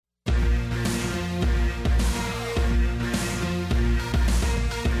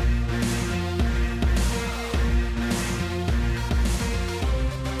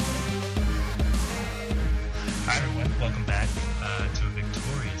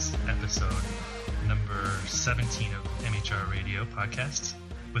17 of MHR Radio podcasts.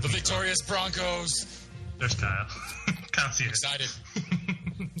 With the victorious Broncos. There's Kyle. Kyle's here. Excited.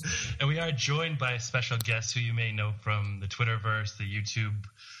 And we are joined by a special guest who you may know from the Twitterverse, the YouTube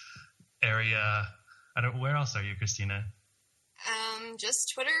area. Where else are you, Christina?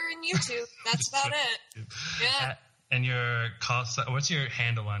 Just Twitter and YouTube. That's about it. Yeah. And what's your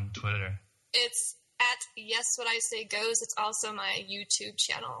handle on Twitter? It's at Yes What I Say Goes. It's also my YouTube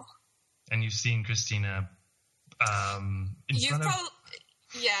channel. And you've seen Christina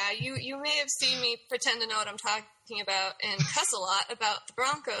you may have seen me pretend to know what I'm talking about and cuss a lot about the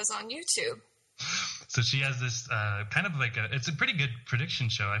Broncos on YouTube. So she has this kind of like it's a pretty good prediction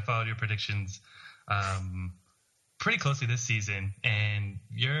show. I followed your predictions pretty closely this season, and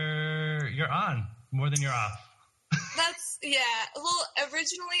you're on more than you're off.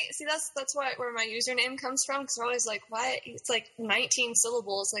 Originally, that's where my username comes from, because we're always like, why? It's like 19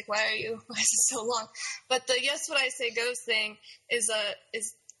 syllables. Like, why is it so long? But the Yes What I Say Goes thing is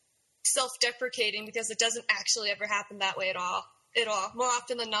self-deprecating, because it doesn't actually ever happen that way at all. More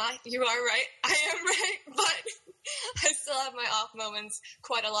often than not, you are right. I am right, but I still have my off moments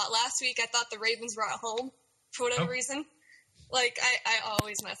quite a lot. Last week, I thought the Ravens were at home for whatever reason. Like, I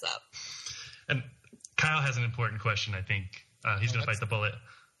always mess up. And Kyle has an important question, I think. He's going to bite the bullet.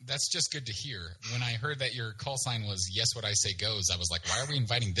 That's just good to hear. When I heard that your call sign was Yes What I Say Goes, I was like, why are we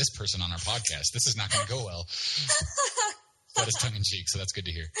inviting this person on our podcast? This is not going to go well. That is tongue-in-cheek, so that's good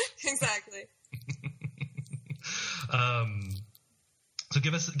to hear. Exactly. So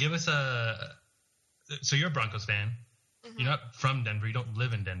give us a... So you're a Broncos fan. Mm-hmm. You're not from Denver. You don't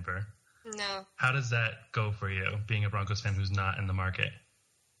live in Denver. No. How does that go for you, being a Broncos fan who's not in the market?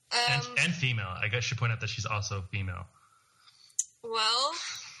 And female. I guess you should point out that she's also female. Well,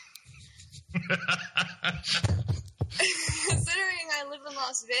 considering I live in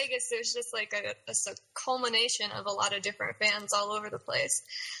Las Vegas, there's just like a culmination of a lot of different fans all over the place.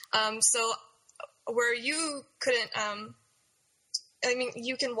 So where you couldn't,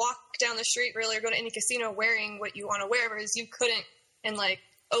 you can walk down the street really or go to any casino wearing what you want to wear, whereas you couldn't in like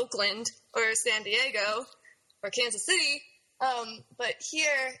Oakland or San Diego or Kansas City. But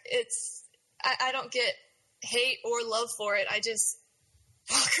here I don't get hate or love for it. I just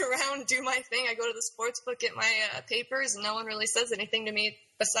walk around, do my thing. I go to the sports book, get my papers, and no one really says anything to me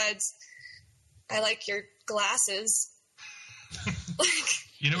besides, I like your glasses.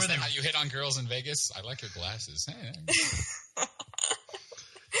 You know where how you hit on girls in Vegas? I like your glasses. Hey.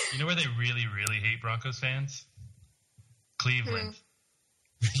 You know where they really, really hate Broncos fans? Cleveland.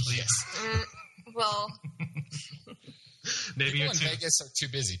 Yes. Well... Maybe People in Vegas are too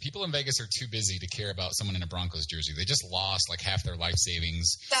busy. People in Vegas are too busy to care about someone in a Broncos jersey. They just lost like half their life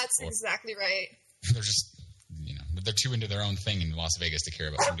savings. That's exactly right. They're just, they're too into their own thing in Las Vegas to care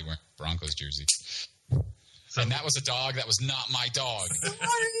about somebody wearing a Broncos jersey. And that was a dog. That was not my dog. Sorry.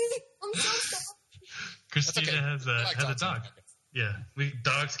 I'm so sorry. Christina has a dog. Yeah.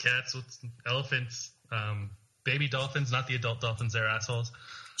 Dogs, cats, elephants, baby dolphins, not the adult dolphins. They're assholes.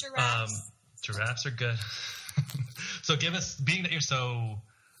 Giraffes. Giraffes are good. So give us, being that you're so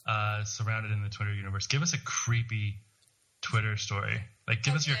surrounded in the Twitter universe, give us a creepy Twitter story. Like,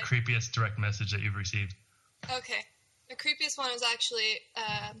 give us your creepiest direct message that you've received. Okay. The creepiest one was actually...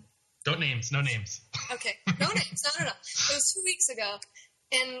 No names. Okay. No names. No. It was 2 weeks ago,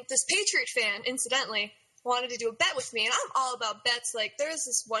 and this Patriot fan, incidentally, wanted to do a bet with me, and I'm all about bets. Like, there was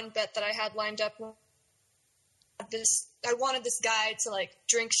this one bet that I had lined up. I wanted this guy to, like,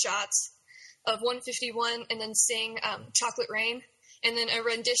 drink shots of 151 and then sing Chocolate Rain, and then a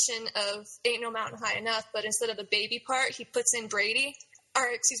rendition of Ain't No Mountain High Enough, but instead of the baby part, he puts in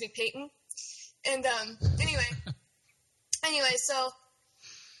Peyton. And anyway, so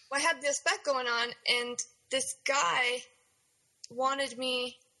I had this bet going on, and this guy wants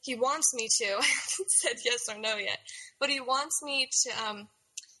me to, I haven't said yes or no yet, but he wants me to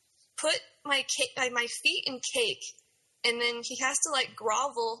put my feet in cake, and then he has to like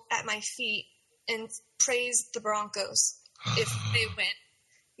grovel at my feet and praise the Broncos if they win.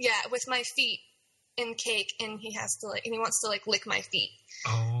 Yeah, with my feet in cake, and he has to and he wants to lick my feet.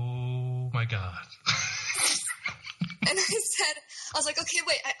 Oh my God. And I was like, okay,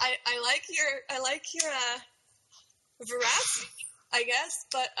 wait, I like your veracity, I guess,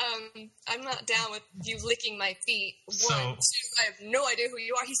 but I'm not down with you licking my feet. One, two, I have no idea who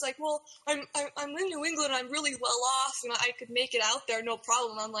you are. He's like, well, I'm in New England, I'm really well off, and I could make it out there, no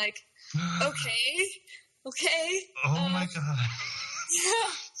problem. I'm like, okay. Oh my God.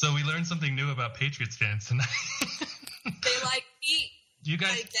 Yeah. So we learned something new about Patriots fans tonight. They like feet. You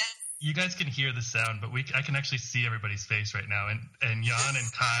guys can hear the sound, but I can actually see everybody's face right now, and Jan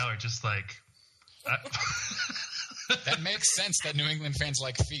and Kyle are just like, That makes sense that New England fans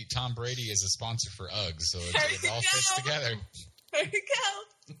like feet. Tom Brady is a sponsor for Uggs, so it all fits together. There you go.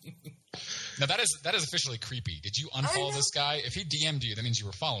 Now that is officially creepy. Did you unfollow this guy? If he DM'd you, that means you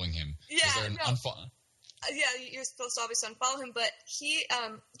were following him. Yeah, is there an yeah, you're supposed to obviously unfollow him, but he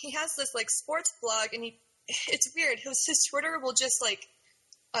has this like sports blog, and it's weird. His Twitter will just like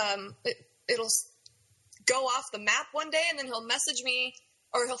it'll go off the map one day, and then he'll message me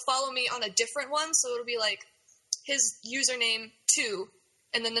or he'll follow me on a different one. So it'll be like his username 2,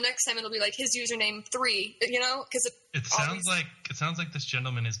 and then the next time it'll be like his username 3. You know, because it sounds like this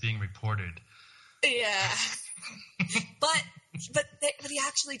gentleman is being reported. Yeah, but he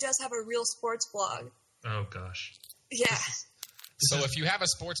actually does have a real sports blog. Oh gosh. Yeah. So if you have a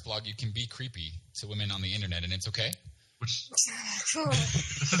sports blog, you can be creepy to women on the internet, and it's okay.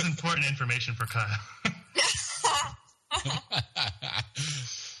 This is important information for Kyle.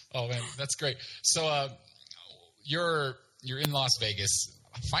 Oh man, that's great. So you're in Las Vegas.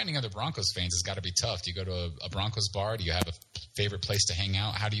 Finding other Broncos fans has got to be tough. Do you go to a Broncos bar? Do you have a favorite place to hang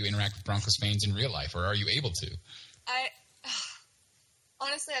out? How do you interact with Broncos fans in real life, or are you able to?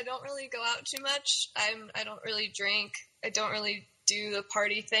 Honestly, I don't really go out too much. I don't really drink. I don't really do the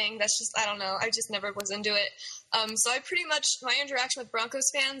party thing. That's just, I don't know. I just never was into it. So my interaction with Broncos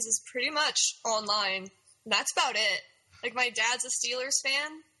fans is pretty much online. That's about it. Like, my dad's a Steelers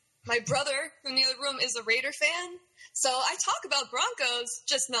fan. My brother in the other room is a Raider fan. So I talk about Broncos,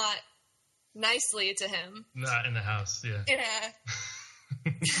 just not nicely to him. Not in the house, yeah. Yeah.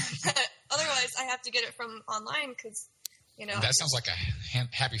 Otherwise, I have to get it from online because, you know. That sounds like a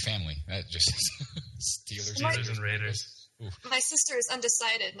happy family. That just Steelers and Raiders. Oof. My sister is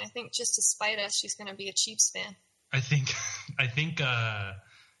undecided, and I think just to spite us, she's going to be a Chiefs fan. I think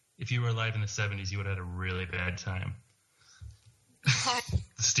if you were alive in the 70s, you would have had a really bad time.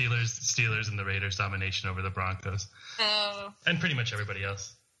 The Steelers and the Raiders domination over the Broncos. Oh. And pretty much everybody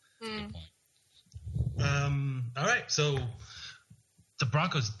else. Good point. All right, so the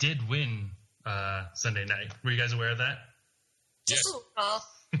Broncos did win Sunday night. Were you guys aware of that? Yes.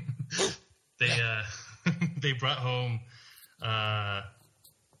 They brought home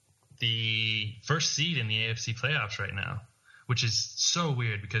the first seed in the AFC playoffs right now, which is so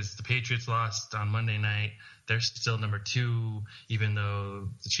weird because the Patriots lost on Monday night. They're still number 2, even though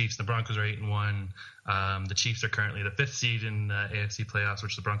the Chiefs and the Broncos are 8-1. The Chiefs are currently the 5th seed in the AFC playoffs,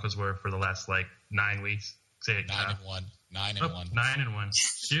 which the Broncos were for the last 9 weeks. Say it, 9-1. 9-1. 9-1.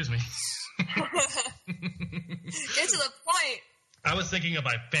 Excuse me. Get to the point. I was thinking of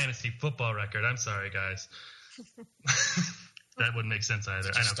my fantasy football record. I'm sorry, guys. That wouldn't make sense either.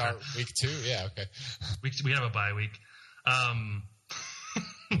 Did you start week 2? Yeah, okay. We have a bye week.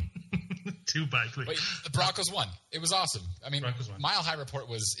 2 bye weeks. But the Broncos won. It was awesome. I mean, Mile High Report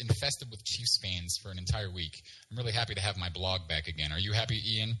was infested with Chiefs fans for an entire week. I'm really happy to have my blog back again. Are you happy,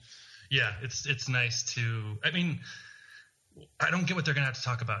 Ian? Yeah, it's nice to. I mean, I don't get what they're going to have to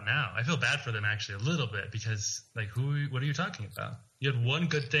talk about now. I feel bad for them actually a little bit because, what are you talking about? You had one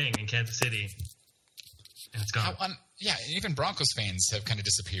good thing in Kansas City, and it's gone. Yeah, even Broncos fans have kind of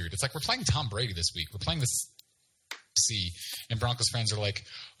disappeared. It's like we're playing Tom Brady this week. We're playing this. And Broncos fans are like,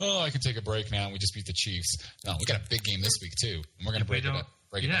 oh, I can take a break now. We just beat the Chiefs. No, we got a big game this week too, and we're going to break it up.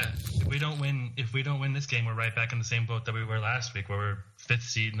 If we don't win this game, we're right back in the same boat that we were last week, where we're 5th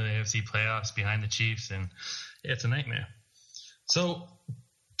seed in the AFC playoffs behind the Chiefs, and it's a nightmare. So,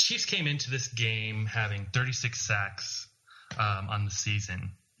 Chiefs came into this game having 36 sacks on the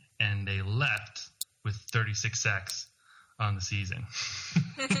season, and they left with 36 sacks on the season.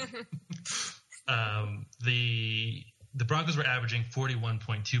 The Broncos were averaging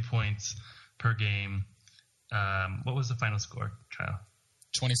 41.2 points per game. What was the final score, Kyle?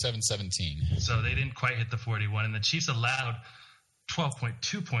 27-17. So they didn't quite hit the 41, and the Chiefs allowed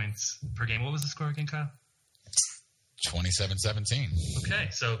 12.2 points per game. What was the score again, Kyle? 27-17. Okay,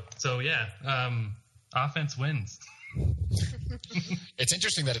 so yeah, offense wins. It's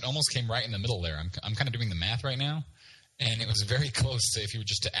interesting that it almost came right in the middle there. I'm kind of doing the math right now. And it was very close to if you were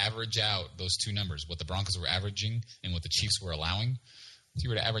just to average out those two numbers, what the Broncos were averaging and what the Chiefs were allowing. If you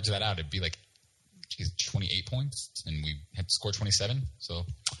were to average that out, it'd be 28 points, and we had to score 27. So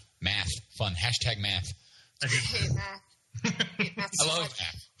math, fun. Hashtag math. I hate math. I love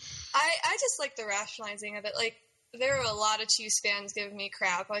math. I just like the rationalizing of it. There are a lot of Chiefs fans giving me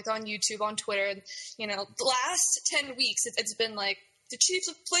crap, on YouTube, on Twitter. The last 10 weeks, it's been the Chiefs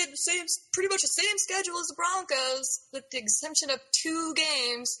have played pretty much the same schedule as the Broncos, with the exemption of 2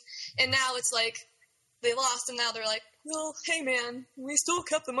 games. And now it's they lost, and now they're well, hey man, we still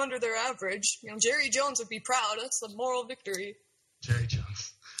kept them under their average. Jerry Jones would be proud. That's the moral victory. Jerry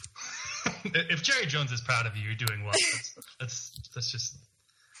Jones. If Jerry Jones is proud of you, you're doing well. Let's just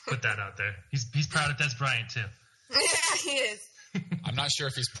put that out there. He's proud of Des Bryant too. Yeah, he is. I'm not sure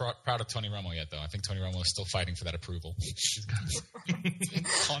if he's proud of Tony Romo yet, though. I think Tony Romo is still fighting for that approval.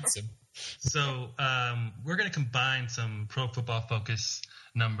 Haunts him. So we're going to combine some Pro Football Focus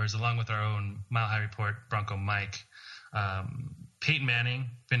numbers along with our own Mile High Report Bronco Mike. Peyton Manning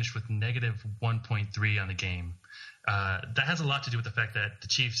finished with negative 1.3 on the game. That has a lot to do with the fact that the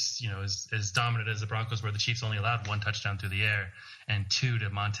Chiefs, as dominant as the Broncos were, the Chiefs only allowed 1 touchdown through the air and 2 to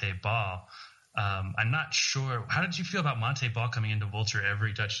Montee Ball. I'm not sure. How did you feel about Montee Ball coming in to vulture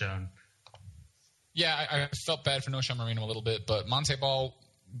every touchdown? Yeah, I felt bad for Knowshon Moreno a little bit, but Montee Ball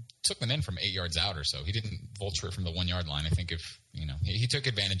took them in from 8 yards out or so. He didn't vulture it from the 1 yard line. I think he took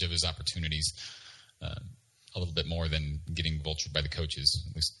advantage of his opportunities a little bit more than getting vultured by the coaches,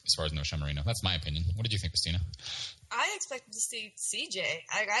 at least as far as Knowshon Moreno. That's my opinion. What did you think, Christina? I expected to see CJ.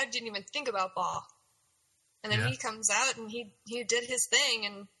 I didn't even think about Ball. And then he comes out and he did his thing,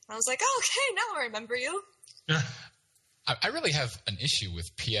 and I was like, oh, okay, now I remember you. I really have an issue with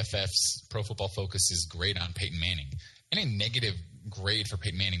PFF's Pro Football Focus's grade on Peyton Manning. Any negative grade for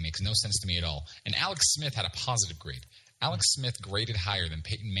Peyton Manning makes no sense to me at all. And Alex Smith had a positive grade. Alex Smith graded higher than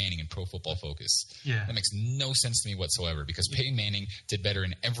Peyton Manning in Pro Football Focus. Yeah. That makes no sense to me whatsoever because Peyton Manning did better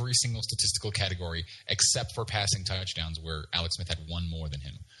in every single statistical category except for passing touchdowns where Alex Smith had 1 more than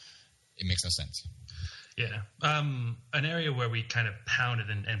him. It makes no sense. Yeah. An area where we kind of pounded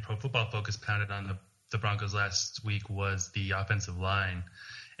and Pro Football Focus pounded on the Broncos last week was the offensive line.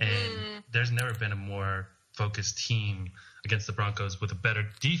 And there's never been a more focused team against the Broncos with a better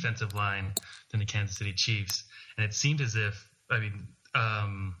defensive line than the Kansas City Chiefs. And it seemed as if,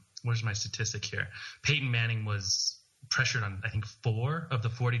 where's my statistic here? Peyton Manning was pressured on, I think, 4 of the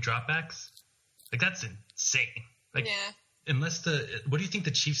 40 dropbacks. Like, that's insane. Like, yeah. What do you think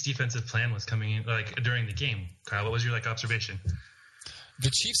the Chiefs' defensive plan was coming in, during the game, Kyle? What was your, observation?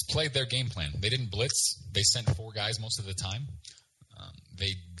 The Chiefs played their game plan. They didn't blitz. They sent 4 guys most of the time.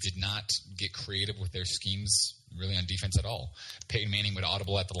 They did not get creative with their schemes really on defense at all. Peyton Manning would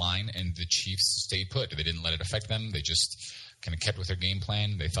audible at the line, and the Chiefs stayed put. They didn't let it affect them. They just kind of kept with their game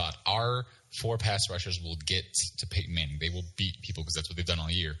plan. They thought our 4 pass rushers will get to Peyton Manning. They will beat people because that's what they've done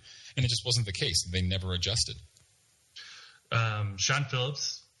all year. And it just wasn't the case. They never adjusted. Sean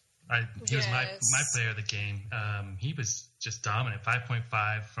Phillips, he was my player of the game. He was just dominant.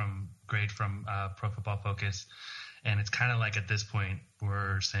 5.5 grade from Pro Football Focus. And it's kind of like at this point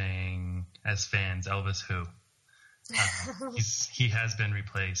we're saying as fans, Elvis who? He has been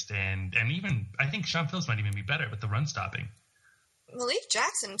replaced. And even I think Sean Phillips might even be better with the run stopping. Malik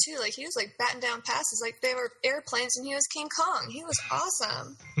Jackson, too. He was, batting down passes like they were airplanes and he was King Kong. He was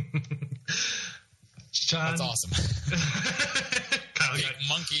awesome. Sean. That's awesome. Big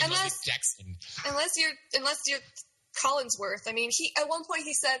monkey Malik Jackson. Unless you're Collinsworth. I mean, at one point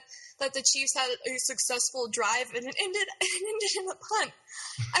he said that the Chiefs had a successful drive and it ended in a punt.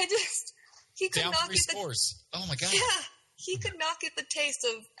 He could down not 3 get scores. Oh my god. Yeah, he could not get the taste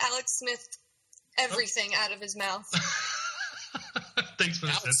of Alex Smith everything out of his mouth. Thanks for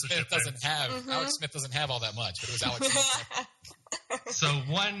the Alex Smith doesn't have Alex Smith doesn't have all that much, but it was Alex Smith. So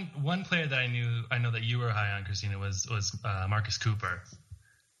one player that I know that you were high on, Christina, was Marcus Cooper.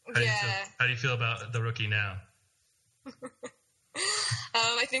 How do you feel about the rookie now?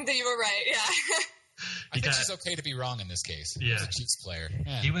 I think that you were right. Yeah. I think she's okay to be wrong in this case. Yeah. He's a Chiefs player.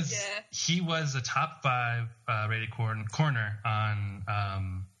 Yeah. He was a top 5 rated corner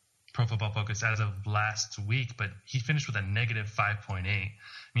on Pro Football Focus as of last week, but he finished with a negative 5.8. I mean,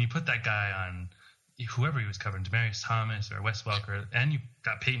 you put that guy on whoever he was covering, Demaryius Thomas or Wes Welker, and you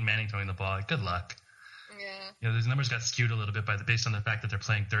got Peyton Manning throwing the ball. Good luck. Yeah. Those numbers got skewed a little bit based on the fact that they're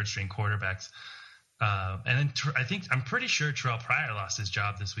playing third-string quarterbacks. And then I'm pretty sure Terrell Pryor lost his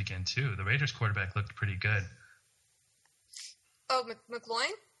job this weekend too. The Raiders quarterback looked pretty good. Oh, McLaurin?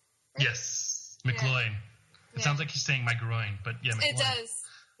 Right? Yes, McLaurin. Yeah. It sounds like he's saying my groin, but yeah, McLaurin. It does.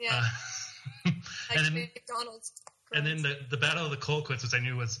 Yeah. And then McDonald's. And then the Battle of the Colquitt's, which I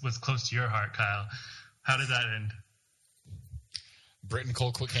knew was close to your heart, Kyle. How did that end? Britton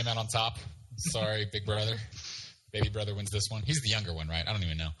Colquitt came out on top. Sorry, big brother. Baby brother wins this one. He's the younger one, right? I don't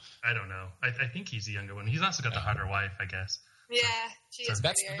even know. I don't know. I think he's the younger one. He's also got the hotter wife, I guess. Yeah, she is.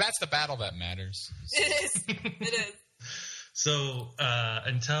 That's the battle that matters. It is. It is. So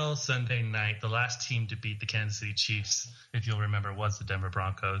until Sunday night, the last team to beat the Kansas City Chiefs, if you'll remember, was the Denver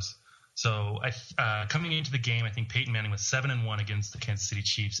Broncos. So coming into the game, I think Peyton Manning was 7-1 against the Kansas City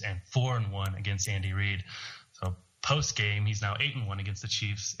Chiefs and 4-1 against Andy Reid. So post game, he's now 8-1 against the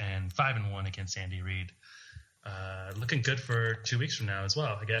Chiefs and 5-1 against Andy Reid. Looking good for 2 weeks from now as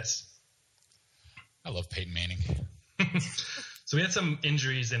well, I guess. I love Peyton Manning. So we had some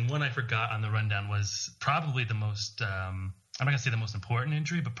injuries, and one I forgot on the rundown was probably the most, I'm not going to say the most important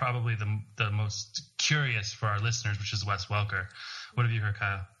injury, but probably the most curious for our listeners, which is Wes Welker. What have you heard,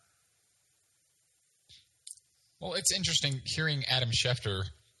 Kyle? Well, it's interesting hearing Adam Schefter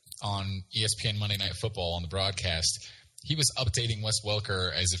on ESPN Monday Night Football on the broadcast. He was updating Wes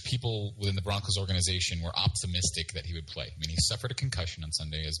Welker as if people within the Broncos organization were optimistic that he would play. I mean, he suffered a concussion on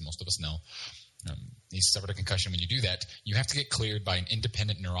Sunday, as most of us know. He suffered a concussion. When you do that, you have to get cleared by an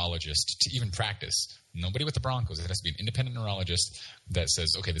independent neurologist to even practice. Nobody with the Broncos. It has to be an independent neurologist that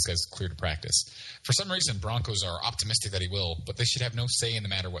says, okay, this guy's cleared to practice. For some reason, Broncos are optimistic that he will, but they should have no say in the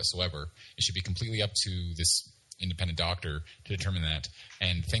matter whatsoever. It should be completely up to this independent doctor to determine that,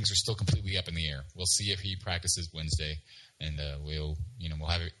 and things are still completely up in the air. We'll see if he practices Wednesday, and we'll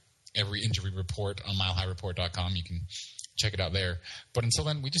have every injury report on MileHighReport.com. You can check it out there. But until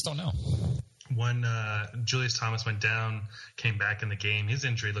then, we just don't know. When Julius Thomas went down, came back in the game, his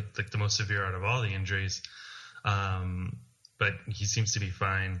injury looked like the most severe out of all the injuries, but he seems to be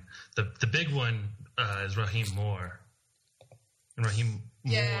fine. The big one is Raheem Moore. And Raheem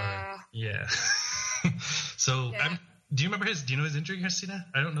Moore, yeah. So, yeah. Do you know his injury, Christina?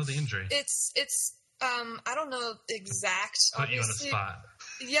 I don't know the injury. It's I don't know the exact. Put you on the spot.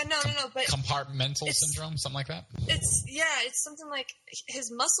 Yeah, no, but compartmental syndrome, something like that. It's something like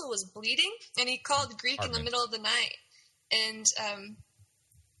his muscle was bleeding, and he called Greek in the middle of the night, and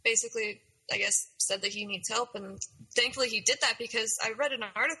basically, I guess, said that he needs help, and thankfully he did that, because I read an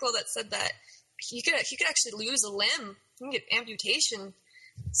article that said that he could actually lose a limb, he can get amputation,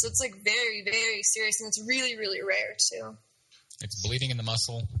 so it's like very, very serious, and it's really, really rare too. It's bleeding in the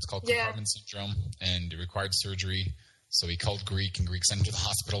muscle. It's called compartment syndrome, and it required surgery. So he called Greek, and Greek sent him to the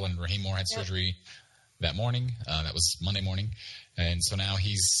hospital, and Raheem Moore had surgery that morning. That was Monday morning. And so now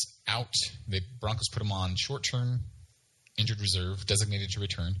he's out. The Broncos put him on short-term injured reserve, designated to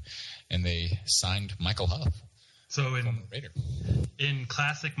return, and they signed Michael Huff. So in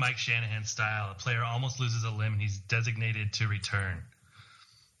classic Mike Shanahan style, a player almost loses a limb, and he's designated to return.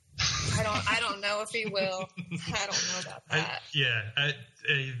 I don't know if he will. I don't know about that.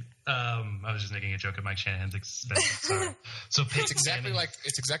 I was just making a joke at Mike Shanahan's expense. Sorry. So it's exactly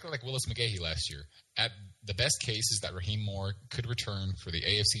like Willis McGahee last year. At the best case is that Raheem Moore could return for the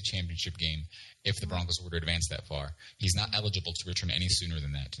AFC Championship game if the Broncos were to advance that far. He's not eligible to return any sooner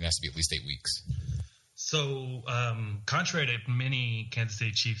than that. It has to be at least 8 weeks. So, contrary to many Kansas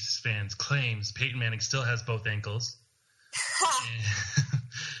City Chiefs fans' claims, Peyton Manning still has both ankles.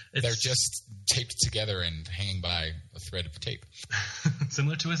 They're just taped together and hanging by a thread of tape.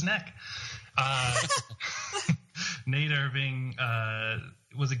 Similar to his neck. Nate Irving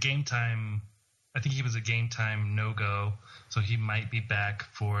was a game time. I think he was a game time no-go, so he might be back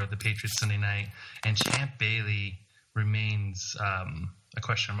for the Patriots Sunday night. And Champ Bailey remains a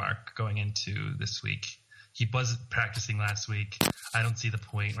question mark going into this week. He was practicing last week. I don't see the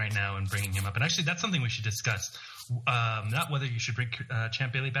point right now in bringing him up. And actually, that's something we should discuss. Not whether you should bring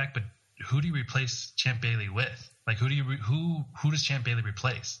Champ Bailey back, but who do you replace Champ Bailey with? Like, who does Champ Bailey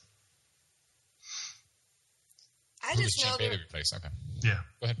replace? Who does Champ Bailey replace? Okay. Yeah.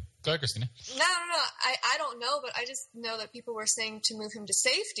 Go ahead, Christina. No. I don't know, but I just know that people were saying to move him to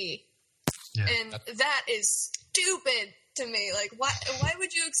safety. Yeah. And that is stupid to me. Like, why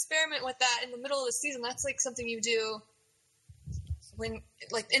would you experiment with that in the middle of the season? That's like something you do when,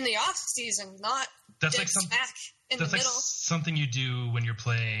 like, in the off season, not smack in the middle. Something you do when you're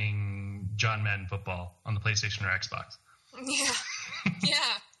playing John Madden football on the PlayStation or Xbox. Yeah.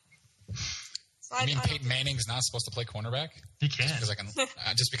 So I mean, Peyton Manning's not supposed to play cornerback? He can.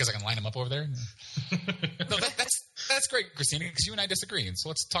 Just because I can line him up over there? No, that's great, Christina, because you and I disagree. And so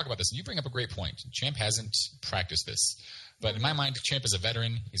let's talk about this. And you bring up a great point. Champ hasn't practiced this. But in my mind, Champ is a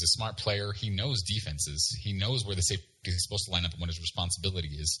veteran. He's a smart player. He knows defenses. He knows where the safety is supposed to line up and what his responsibility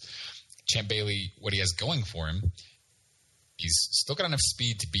is. Champ Bailey, what he has going for him, he's still got enough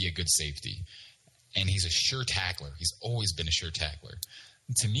speed to be a good safety. And he's a sure tackler. He's always been a sure tackler.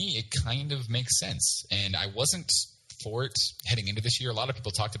 To me, it kind of makes sense. And I wasn't for it heading into this year. A lot of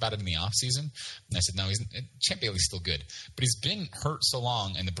people talked about it in the offseason. And I said, no, Champ Bailey's still good. But he's been hurt so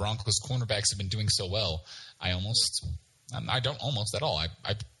long, and the Broncos cornerbacks have been doing so well, I don't almost at all.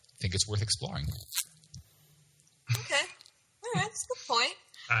 I think it's worth exploring. Okay. All right. That's a good point.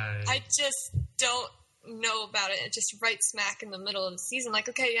 I just don't know about it. Just right smack in the middle of the season. Like,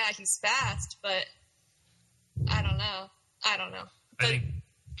 okay, yeah, he's fast, but I don't know. But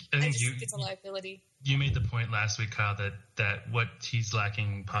I think it's a liability. You made the point last week, Kyle, that what he's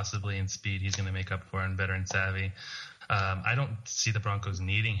lacking possibly in speed, he's going to make up for in veteran savvy. I don't see the Broncos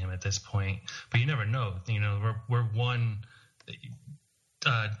needing him at this point, but you never know. We're one.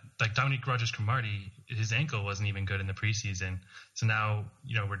 Like Dominique Rodgers-Cromartie, his ankle wasn't even good in the preseason. So now,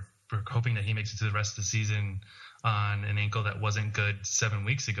 we're hoping that he makes it to the rest of the season on an ankle that wasn't good 7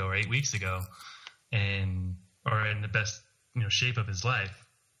 weeks ago or 8 weeks ago, or in the best shape of his life.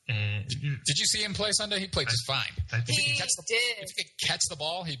 And did you see him play Sunday? He played just fine. He did. If he could catch the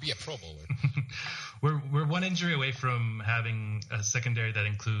ball, he'd be a Pro Bowler. We're one injury away from having a secondary that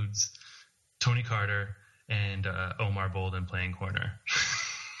includes Tony Carter and Omar Bolden playing corner.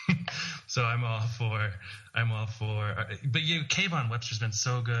 So I'm all for. But Kayvon Webster's been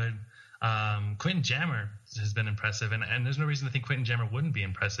so good. Quentin Jammer has been impressive, and there's no reason to think Quentin Jammer wouldn't be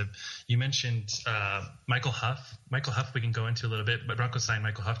impressive. You mentioned Michael Huff. Michael Huff we can go into a little bit, but Broncos signed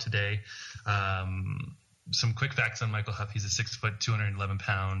Michael Huff today. Some quick facts on Michael Huff. He's a 6 foot, 211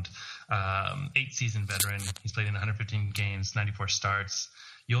 pound, 8-season veteran. He's played in 115 games, 94 starts.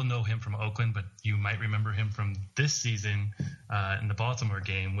 You'll know him from Oakland, but you might remember him from this season in the Baltimore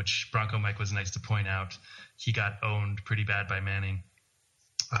game, which Bronco Mike was nice to point out. He got owned pretty bad by Manning.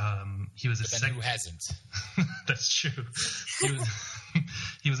 He was who hasn't? That's true.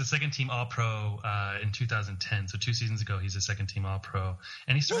 He was a second-team All-Pro in 2010. So 2 seasons ago, he's a second-team All-Pro,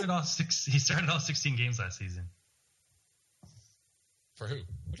 and he started all 16 games last season. For who?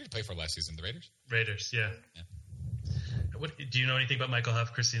 What did he play for last season? The Raiders? Raiders, yeah. Do you know anything about Michael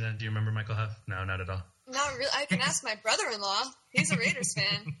Huff, Christina? Do you remember Michael Huff? No, not at all. Not really. I can ask my brother-in-law. He's a Raiders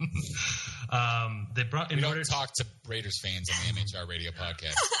fan. We don't talk to Raiders fans on the MHR Radio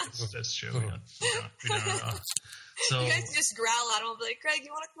podcast. That's true. We don't at all. So, you guys can just growl at him and be like, Greg,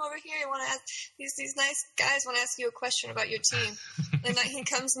 you want to come over here? You want to ask these nice guys want to ask you a question about your team. And then he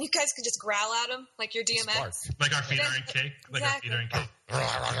comes and you guys can just growl at him like your DMX. Like our feet are in cake. Exactly. Our feet are in cake.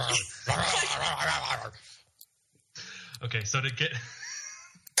 Okay, so to get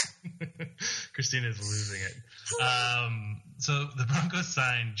Christina is losing it. So the Broncos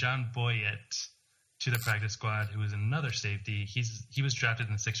signed John Boyett to the practice squad, who is another safety. He was drafted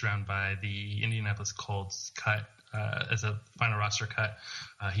in the 6th round by the Indianapolis Colts, cut as a final roster cut.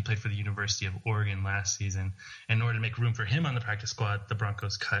 He played for the University of Oregon last season. And in order to make room for him on the practice squad, the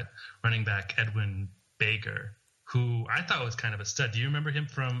Broncos cut running back Edwin Baker, who I thought was kind of a stud. Do you remember him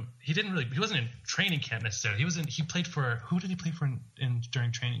from? He wasn't in training camp necessarily. He played for. Who did he play for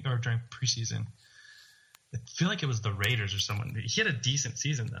during training or during preseason? I feel like it was the Raiders or someone. He had a decent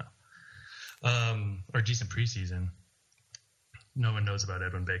season though, or decent preseason. No one knows about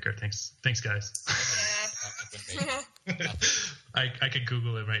Edwin Baker. Thanks, guys. I could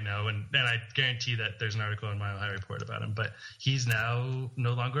Google it right now, and I guarantee that there's an article on Mile High Report about him. But he's now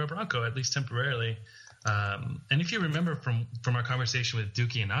no longer a Bronco, at least temporarily. And if you remember from our conversation with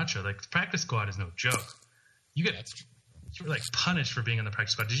Dookie and Nacho, like the practice squad is no joke. You're like punished for being on the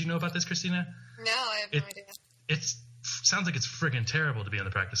practice squad. Did you know about this, Christina? No, I have no idea. It sounds like it's friggin' terrible to be on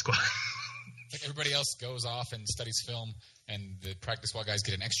the practice squad. Like everybody else goes off and studies film, and the practice squad guys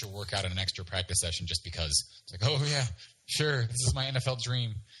get an extra workout and an extra practice session just because. It's like, oh yeah, sure, this is my NFL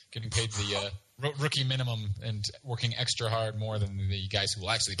dream, getting paid the rookie minimum and working extra hard more than the guys who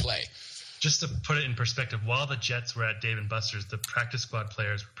will actually play. Just to put it in perspective, while the Jets were at Dave & Buster's, the practice squad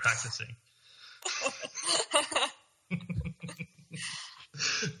players were practicing.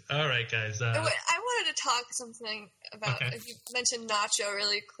 All right, guys. I wanted to talk something about, if you mentioned Nacho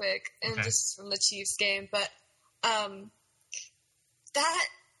really quick, and just from the Chiefs game, but that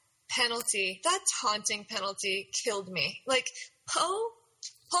penalty, that taunting penalty killed me. Like, Poe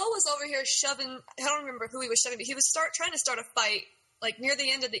was over here shoving, I don't remember who he was shoving, but he was trying to start a fight, like near the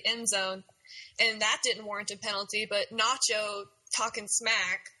end of the end zone, and that didn't warrant a penalty, but Nacho talking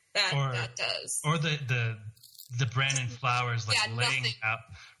smack, that does. Or the Brandon Flowers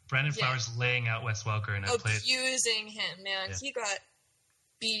Flowers laying out Wes Welker in that play. Abusing him, man. Yeah. He got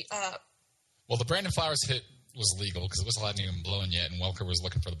beat up. Well, the Brandon Flowers hit was legal because the whistle hadn't even blown yet, and Welker was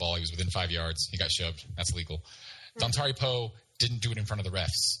looking for the ball. He was within 5 yards. He got shoved. That's legal. Dontari Poe didn't do it in front of the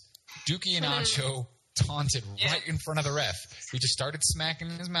refs. Dookie and Nacho taunted right in front of the ref. He just started smacking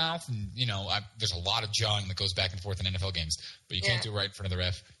his mouth, and there's a lot of jawing that goes back and forth in NFL games, but you can't do it right in front of the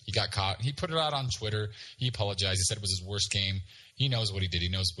ref. He got caught. He put it out on Twitter. He apologized. He said it was his worst game. He knows what he did. He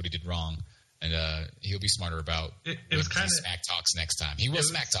knows what he did wrong, and he'll be smarter about it. Was kind of smack talks next time. He will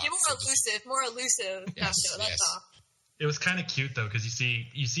smack talk. More elusive. Yes, that's all. It was kind of cute though, because you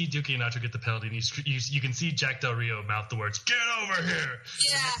see Dookie and Nacho get the penalty, and you can see Jack Del Rio mouth the words "Get over here!"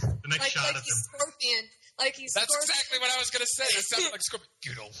 Yeah, the next shot of he's Scorpion. That's exactly what I was going to say. It sounded like Scorpion.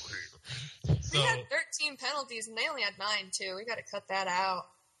 Get over here. We had 13 penalties, and they only had 9 too. We got to cut that out.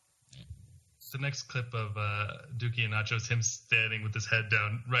 clip of Dookie and Nacho is him standing with his head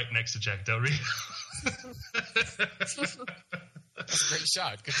down right next to Jack Del Rio. That's a great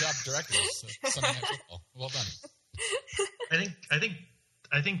shot. Good job, directors. Sunday Night Football. Well done.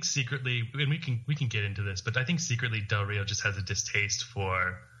 I think secretly, and we can get into this, but I think secretly Del Rio just has a distaste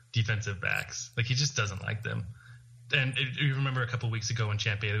for defensive backs. Like, he just doesn't like them. And you remember a couple weeks ago when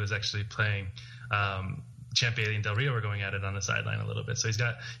Champ Bailey was actually playing, Champ Bailey and Del Rio were going at it on the sideline a little bit. So he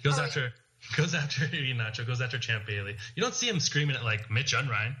goes after Nacho, goes after Champ Bailey. You don't see him screaming at like Mitch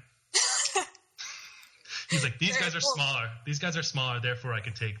Unrein. He's like, these guys are smaller. These guys are smaller, therefore I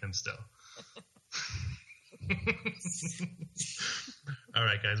can take them still. All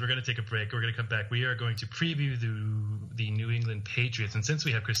right, guys, we're going to take a break. We're going to come back. We are going to preview the New England Patriots. And since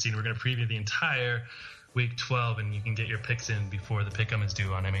we have Christine, we're going to preview the entire Week 12, and you can get your picks in before the pick'em is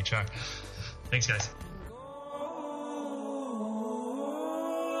due on MHR. Thanks, guys.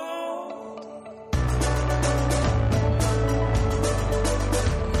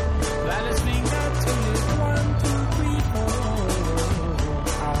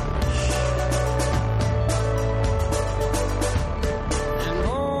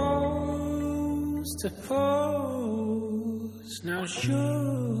 Now shush,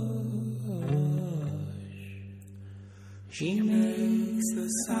 she makes the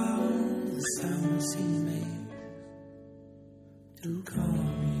sound she makes to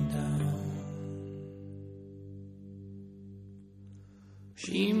calm me down.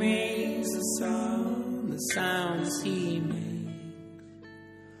 She makes the sound she makes.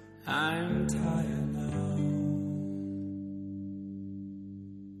 I'm tired now.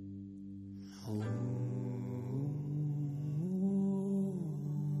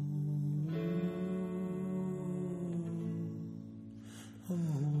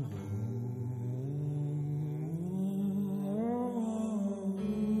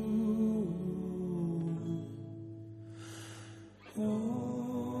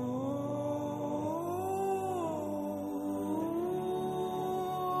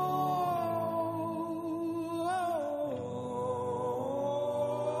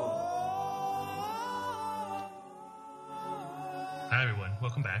 Hi, everyone.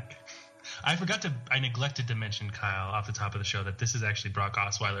 Welcome back. I neglected to mention, Kyle, off the top of the show that this is actually Brock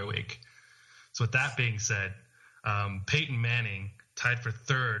Osweiler week. So with that being said, Peyton Manning tied for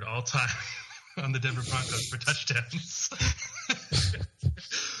third all time on the Denver Broncos for touchdowns.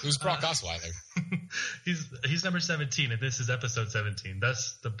 Who's Brock Osweiler? He's number 17, and this is episode 17.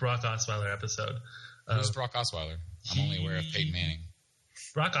 That's the Brock Osweiler episode. Who's Brock Osweiler? I'm only aware of Peyton Manning.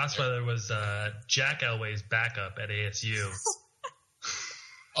 Brock Osweiler was Jack Elway's backup at ASU.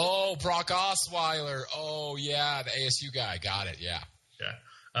 Oh, Brock Osweiler. Oh, yeah, the ASU guy. Got it, yeah.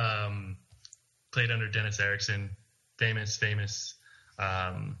 Yeah. Played under Dennis Erickson, famous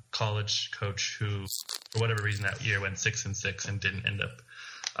college coach who, for whatever reason, that year went 6-6 and didn't end up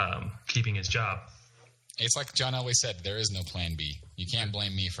keeping his job. It's like John Elway said, there is no plan B. You can't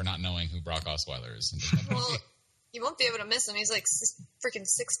blame me for not knowing who Brock Osweiler is. Well, you won't be able to miss him. He's like freaking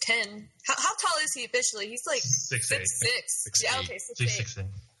 6'10". How tall is he officially? He's like 6'6". Yeah, okay, 6'8".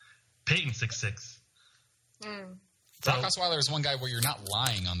 Peyton 6'6". Brock Osweiler is one guy where you're not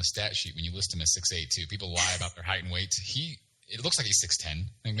lying on the stat sheet when you list him as 6'8", too. People lie about their height and weight. It looks like he's 6'10".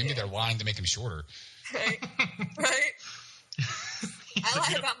 Maybe they're lying to make him shorter. Right. I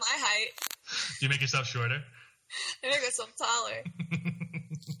lie about my height. Do you make yourself shorter? I make myself taller.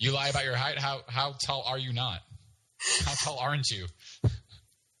 You lie about your height? How tall are you not? How tall aren't you?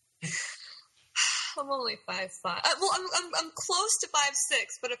 I'm only 5'5". Well, I'm close to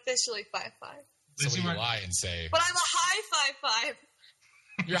 5'6", but officially 5'5". So you lie and say, but I'm a high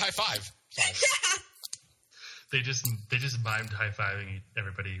 5'5". You're high five. Yeah. They just mimed high-fiving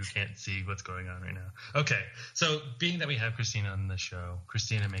everybody who can't see what's going on right now. Okay, so being that we have Christina on the show,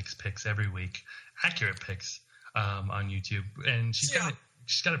 Christina makes picks every week, accurate picks on YouTube, and she's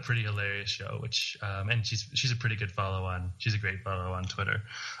got a pretty hilarious show, which and she's a pretty good follow on. She's a great follow on Twitter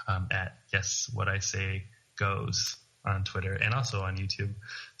at Yes What I Say Goes on Twitter and also on YouTube.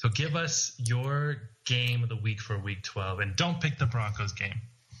 So give us your game of the week for Week 12, and don't pick the Broncos game.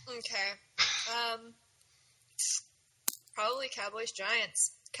 Okay. Probably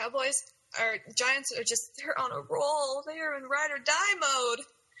Cowboys-Giants. Giants are just, they're on a roll. They are in ride or die mode.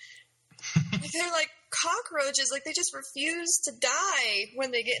 They're like cockroaches. Like, they just refuse to die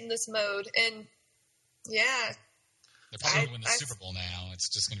when they get in this mode. And, yeah. They're probably going to win the Super Bowl now. It's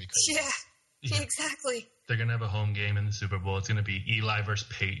just going to be crazy. Yeah, exactly. They're going to have a home game in the Super Bowl. It's going to be Eli versus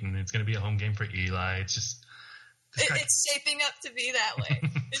Peyton. It's going to be a home game for Eli. It's just... It's shaping up to be that way.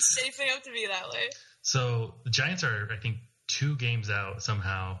 So the Giants are, I think, 2 games out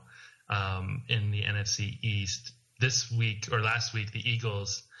somehow in the NFC East. This week or last week, the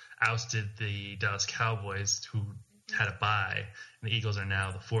Eagles ousted the Dallas Cowboys, who had a bye, and the Eagles are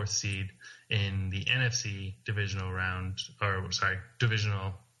now the 4th seed in the NFC divisional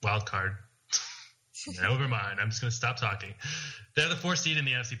wild card. Never mind. I'm just going to stop talking. They're the 4th seed in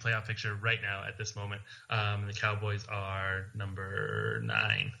the NFC playoff picture right now at this moment. The Cowboys are number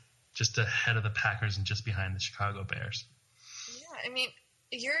 9, just ahead of the Packers and just behind the Chicago Bears. Yeah, I mean,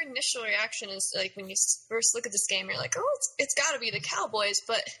 your initial reaction is like when you first look at this game, you're like, oh, it's got to be the Cowboys,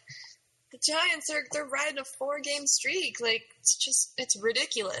 but the Giants they're riding a 4-game streak. Like it's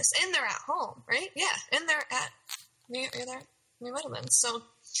ridiculous, and they're at home, right? Yeah, and they're at New Meadowlands. So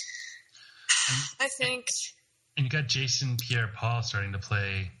I think. And you got Jason Pierre-Paul starting to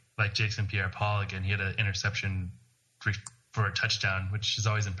play like Jason Pierre-Paul again. He had an interception for a touchdown, which is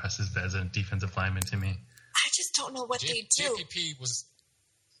always impressive as a defensive lineman to me. I just don't know what they do. JPP was.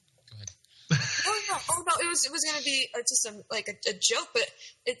 Go ahead. Oh no! It was going to be just a joke, but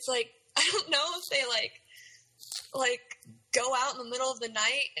it's like I don't know if they like go out in the middle of the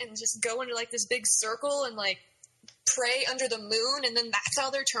night and just go into like this big circle and like pray under the moon, and then that's how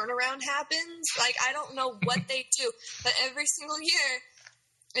their turnaround happens. Like I don't know what they do, but every single year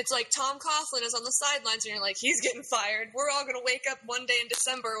it's like Tom Coughlin is on the sidelines, and you're like, he's getting fired. We're all going to wake up one day in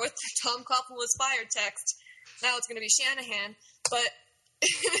December with Tom Coughlin was fired text. Now it's going to be Shanahan, but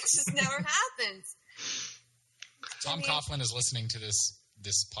it just never happens. Tom Coughlin is listening to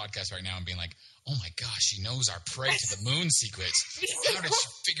this podcast right now and being like, oh my gosh, she knows our pray to the moon secret. How did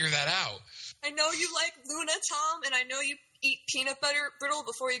she figure that out? I know you like Luna, Tom, and I know you eat peanut butter brittle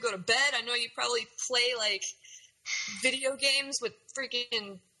before you go to bed. I know you probably play like video games with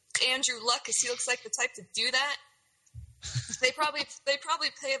freaking Andrew Luck because he looks like the type to do that. They probably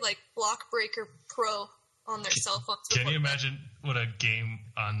play like Block Breaker Pro on their cell phones. Can you imagine what a game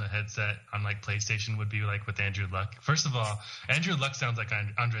on the headset on like PlayStation would be like with Andrew Luck? First of all, Andrew Luck sounds like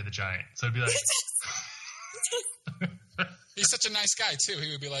Andre the Giant, so it'd be like. He's such a nice guy too.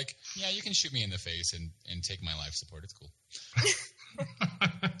 He would be like, "Yeah, you can shoot me in the face and take my life support. It's cool."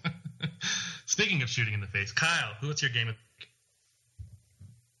 Speaking of shooting in the face, Kyle, what's your game of?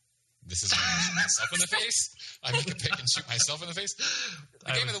 This is when I shoot myself in the face. I make a pick and shoot myself in the face.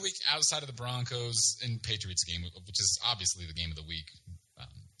 The game of the week outside of the Broncos and Patriots game, which is obviously the game of the week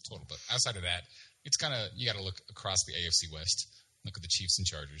total, but outside of that, it's kind of you got to look across the AFC West. Look at the Chiefs and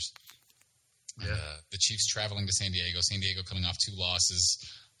Chargers. Yeah. And, the Chiefs traveling to San Diego. San Diego coming off 2 losses,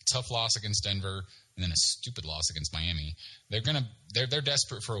 a tough loss against Denver, and then a stupid loss against Miami. They're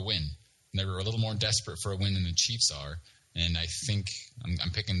desperate for a win. They're a little more desperate for a win than the Chiefs are. And I think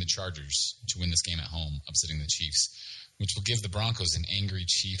I'm picking the Chargers to win this game at home, upsetting the Chiefs, which will give the Broncos an angry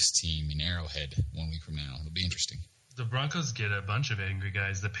Chiefs team in Arrowhead 1 week from now. It'll be interesting. The Broncos get a bunch of angry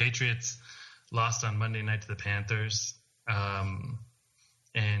guys. The Patriots lost on Monday night to the Panthers, and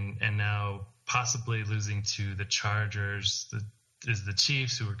now possibly losing to the Chargers. Is the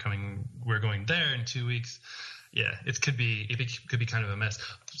Chiefs who we're going there in 2 weeks. Yeah, it could be kind of a mess.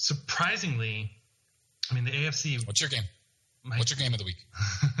 Surprisingly, I mean the AFC. What's your game? What's your game of the week?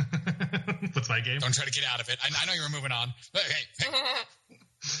 What's my game? Don't try to get out of it. I know you were moving on. But hey.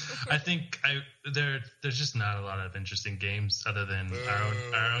 I think there's just not a lot of interesting games other than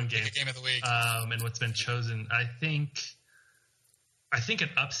our own game. Game of the week. And what's been chosen. I think an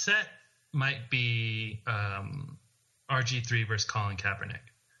upset might be RG3 versus Colin Kaepernick.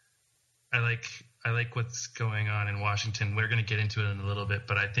 I like what's going on in Washington. We're going to get into it in a little bit,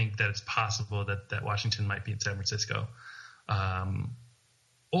 but I think that it's possible that Washington might beat San Francisco.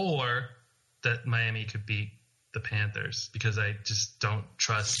 Or that Miami could beat the Panthers, because I just don't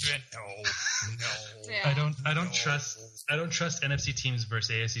trust. No. Yeah. I don't trust NFC teams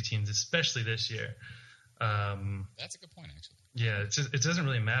versus AFC teams, especially this year. That's a good point, actually. Yeah, it doesn't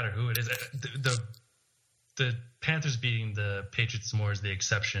really matter who it is. The Panthers beating the Patriots more is the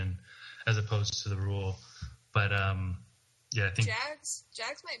exception as opposed to the rule. But yeah, I think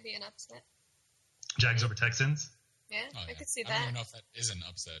Jags might be an upset. Jags over Texans. Yeah, I could see I that. don't even know if that is an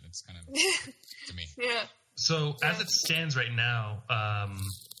upset. It's kind of to me. Yeah. So as it stands right now, I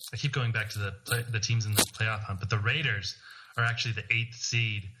keep going back to the teams in the playoff hunt, but the Raiders are actually the 8th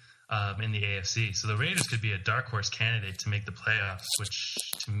seed in the AFC. So the Raiders could be a dark horse candidate to make the playoffs, which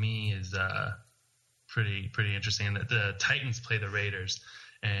to me is pretty interesting. And the Titans play the Raiders,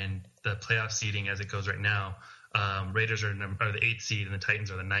 and the playoff seeding as it goes right now, Raiders are the 8th seed and the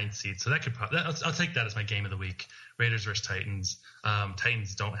Titans are the 9th seed. So that could I'll take that as my game of the week. Raiders versus Titans.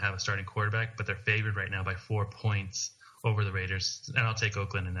 Titans don't have a starting quarterback, but they're favored right now by 4 points over the Raiders, and I'll take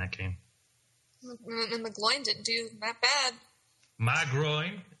Oakland in that game. And McGloin didn't do that bad. My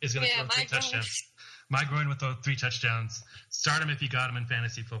groin is going to throw 3 touchdowns. My groin will throw 3 touchdowns. Start him if you got him in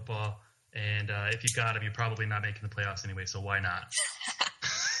fantasy football. And if you got him, you're probably not making the playoffs anyway, so why not?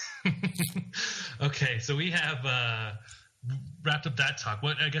 Okay, so we have wrapped up that talk.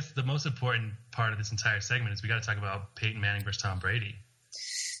 What I guess the most important part of this entire segment is we got to talk about Peyton Manning versus Tom Brady.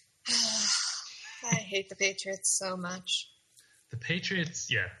 I hate the Patriots so much. The Patriots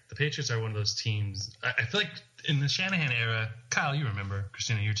are one of those teams. I feel like in the Shanahan era, Kyle, you remember,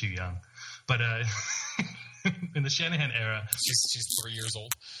 Christina, you're too young, but in the Shanahan era, she's 3 years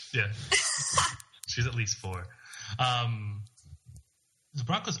old. Yeah, she's at least 4. The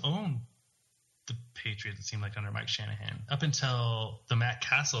Broncos owned the Patriots, it seemed like, under Mike Shanahan up until the Matt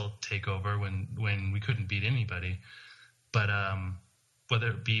Castle takeover when we couldn't beat anybody. But whether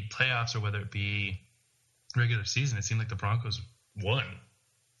it be playoffs or whether it be regular season, it seemed like the Broncos won.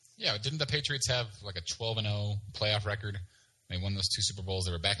 Yeah, didn't the Patriots have like a 12-0 playoff record? They won those 2 Super Bowls.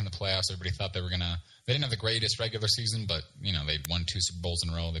 They were back in the playoffs. Everybody thought they were gonna. They didn't have the greatest regular season, but they won 2 Super Bowls in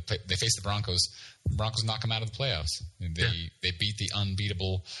a row. They faced the Broncos. The Broncos knocked them out of the playoffs. They beat the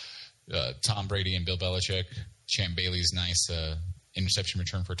unbeatable Tom Brady and Bill Belichick. Champ Bailey's nice interception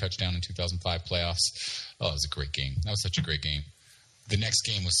return for a touchdown in 2005 playoffs. Oh, it was a great game. That was such a great game. The next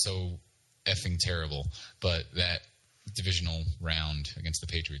game was so effing terrible, but that divisional round against the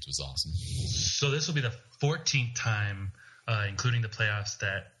Patriots was awesome. So this will be the 14th time, including the playoffs,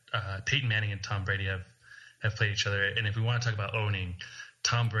 that Peyton Manning and Tom Brady have played each other. And if we want to talk about owning,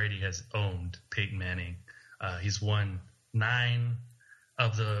 Tom Brady has owned Peyton Manning. He's won 9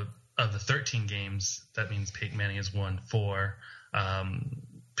 of the 13 games. That means Peyton Manning has won 4.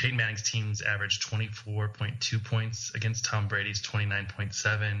 Peyton Manning's teams averaged 24.2 points against Tom Brady's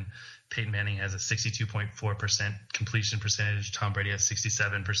 29.7. Peyton Manning has a 62.4% completion percentage. Tom Brady has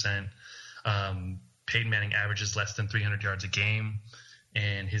 67%. Peyton Manning averages less than 300 yards a game,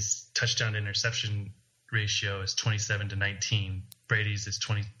 and his touchdown to interception ratio is 27-19. Brady's is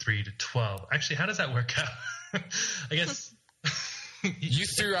 23-12. Actually, how does that work out? I guess you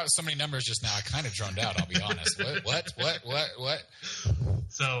threw out so many numbers just now. I kind of droned out. I'll be honest. What?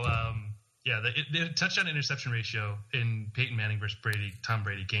 So, the touchdown to interception ratio in Peyton Manning versus Tom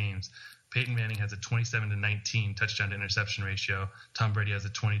Brady games. Peyton Manning has a 27-19 touchdown to interception ratio. Tom Brady has a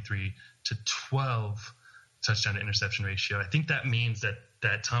 23-12 touchdown to interception ratio. I think that means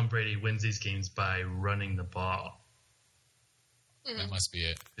that Tom Brady wins these games by running the ball. That must be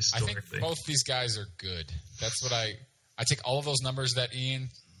it. I think both these guys are good. That's what I take all of those numbers that Ian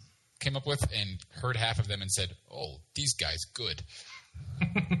came up with and heard half of them and said, "Oh, these guys good."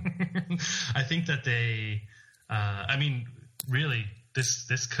 I think that they, really,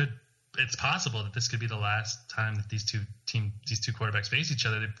 it's possible that this could be the last time that these two quarterbacks face each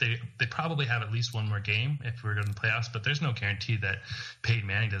other. They probably have at least one more game if we're going to the playoffs, but there's no guarantee that Peyton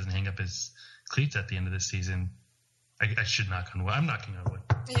Manning doesn't hang up his cleats at the end of this season. I should knock on wood. I'm knocking on wood.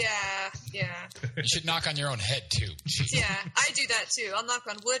 Yeah. You should knock on your own head, too. Jeez. Yeah, I do that, too. I'll knock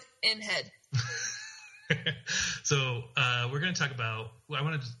on wood and head. So we're going to talk about – I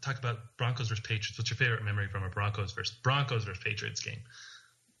wanted to talk about Broncos versus Patriots. What's your favorite memory from a Broncos versus Patriots game?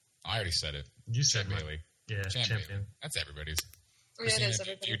 I already said it. You said Bailey. Yeah, champion. That's everybody's. Yeah, it is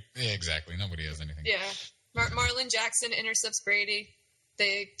everybody. Yeah, exactly. Nobody has anything. Yeah. Marlon Jackson intercepts Brady.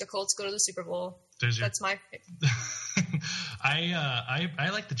 The Colts go to the Super Bowl. That's my favorite. I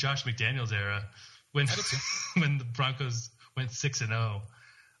like the Josh McDaniels era when the Broncos went 6-0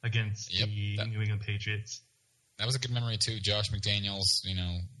 against the New England Patriots. That was a good memory too. Josh McDaniels,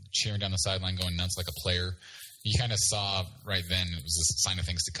 cheering down the sideline, going nuts like a player. You kind of saw right then it was a sign of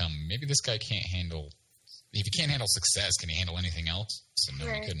things to come. Maybe this guy can't handle. If he can't handle success, can he handle anything else? So no,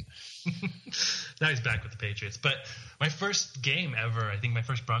 he couldn't. Now he's back with the Patriots. But my first game ever, I think my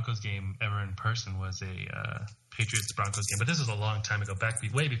first Broncos game ever in person was a Patriots-Broncos game. But this was a long time ago,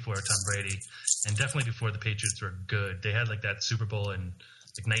 way before Tom Brady, and definitely before the Patriots were good. They had like that Super Bowl in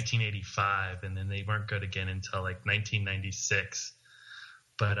like 1985, and then they weren't good again until like 1996.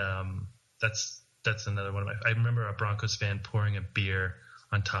 But that's another one of my. I remember a Broncos fan pouring a beer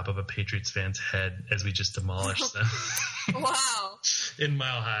on top of a Patriots fan's head as we just demolished them. Wow. In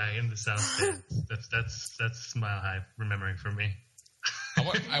Mile High, in the South Stand. That's Mile High remembering for me.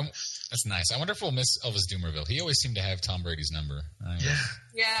 That's nice. I wonder if we'll miss Elvis Dumerville. He always seemed to have Tom Brady's number.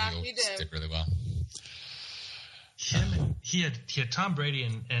 Yeah, he did. Did really well. He had Tom Brady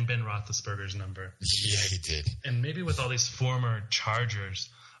and Ben Roethlisberger's number. Yeah, he did. And maybe with all these former Chargers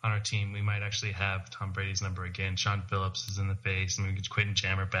on our team, we might actually have Tom Brady's number again. Sean Phillips is in the face, and we get Quentin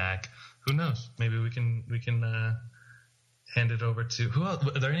Jammer back. Who knows? Maybe we can hand it over to who else?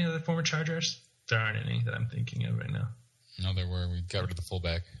 Are there any other former Chargers? There aren't any that I'm thinking of right now. No, there were. We got rid of the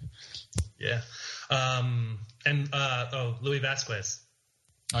fullback. Yeah. Louis Vasquez.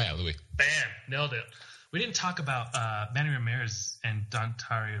 Oh, yeah, Louis. Bam! Nailed it. We didn't talk about Manny Ramirez and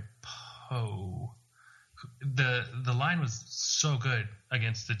Dontario Poe. The line was so good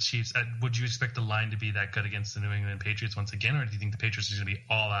against the Chiefs. Would you expect the line to be that good against the New England Patriots once again, or do you think the Patriots are going to be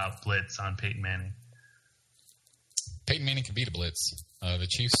all-out blitz on Peyton Manning? Peyton Manning can beat a blitz. The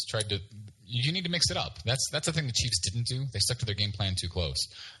Chiefs tried to – you need to mix it up. That's the thing the Chiefs didn't do. They stuck to their game plan too close.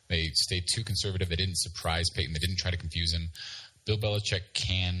 They stayed too conservative. They didn't surprise Peyton. They didn't try to confuse him. Bill Belichick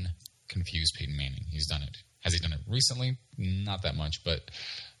can confuse Peyton Manning. He's done it. Has he done it recently? Not that much, but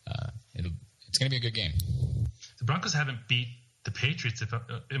it's going to be a good game. The Broncos haven't beat the Patriots.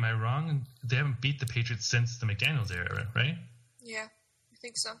 Am I wrong? They haven't beat the Patriots since the McDaniels era, right? Yeah, I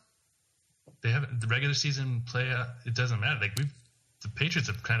think so. They haven't. The regular season play. It doesn't matter. Like the Patriots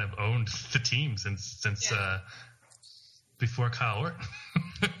have kind of owned the team since before Kyle Orton.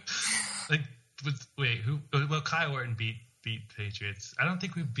 Kyle Orton beat Patriots. I don't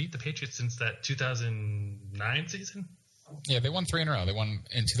think we've beat the Patriots since that 2009 season. Yeah, they won 3 in a row. They won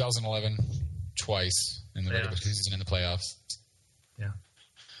in 2011 twice in the regular season in the playoffs. Yeah.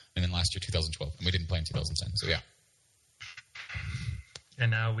 And then last year, 2012. And we didn't play in 2010. So, yeah. And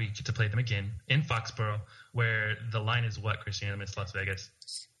now we get to play them again in Foxborough, where the line is what, Christiana, Miss Las Vegas?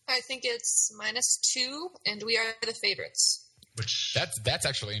 I think it's -2, and we are the favorites. Which That's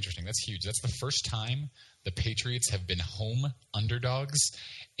actually interesting. That's huge. That's the first time the Patriots have been home underdogs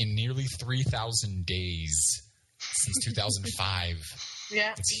in nearly 3,000 days since 2005.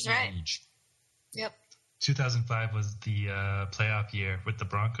 Yeah, it's huge. Right. Yep. 2005 was the playoff year with the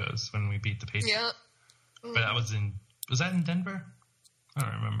Broncos when we beat the Patriots. Yep. But that was that in Denver? I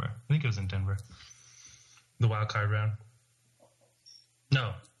don't remember. I think it was in Denver. The wild card round.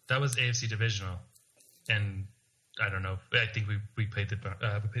 No, that was AFC divisional, and I don't know. I think we played the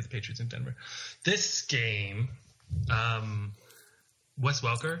Patriots in Denver. This game, Wes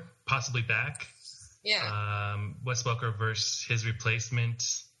Welker possibly back. Yeah. Wes Welker versus his replacement,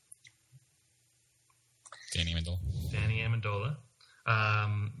 Danny Amendola.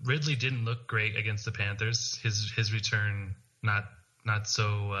 Ridley didn't look great against the Panthers. His return not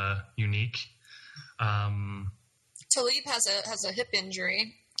so unique. Talib has a hip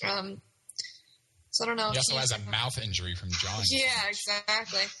injury. So I don't know. He also has a mouth injury from John. Yeah,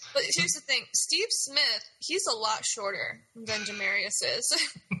 exactly. But here's the thing: Steve Smith, he's a lot shorter than Demarius is,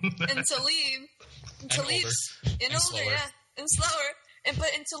 and Talib's and older, yeah, and slower. And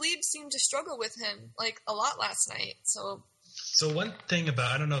Talib seemed to struggle with him like a lot last night. So one thing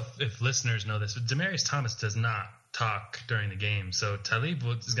about, I don't know if listeners know this, but Demaryius Thomas does not talk during the game, so Talib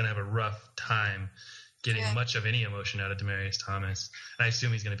is going to have a rough time getting much of any emotion out of Demaryius Thomas. And I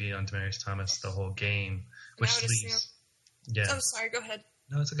assume he's going to be on Demaryius Thomas the whole game, which leaves. Yeah. I'm sorry. Go ahead.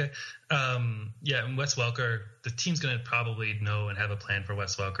 No, it's okay. And Wes Welker, the team's going to probably know and have a plan for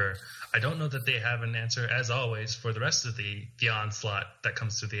Wes Welker. I don't know that they have an answer, as always, for the rest of the onslaught that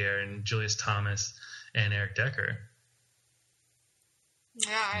comes through the air, and Julius Thomas and Eric Decker.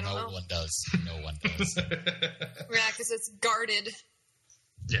 Yeah, I don't know. No one does. Yeah, because it's guarded.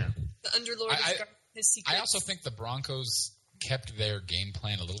 Yeah. The Underlord is guarded his secrets. I also think the Broncos kept their game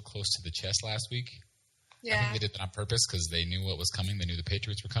plan a little close to the chest last week. Yeah. I think they did that on purpose because they knew what was coming. They knew the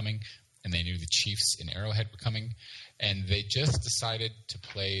Patriots were coming, and they knew the Chiefs in Arrowhead were coming. And they just decided to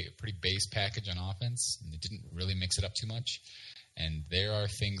play a pretty base package on offense, and they didn't really mix it up too much. And there are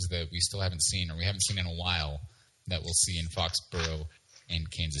things that we still haven't seen, or we haven't seen in a while, that we'll see in Foxborough and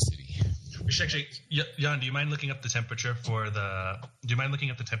Kansas City. We should actually, Jan, do you mind looking up the temperature for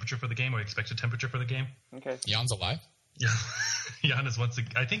the game, or expected temperature for the game? Okay. Jan's alive? Yeah. Jan is once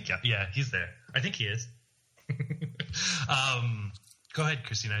again, I think, yeah, he's there. I think he is. Go ahead,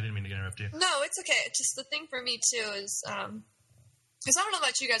 Christina. I didn't mean to interrupt you. No, it's okay. Just the thing for me too is, because I don't know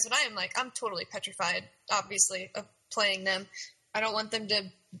about you guys, but I'm totally petrified, obviously, of playing them. I don't want them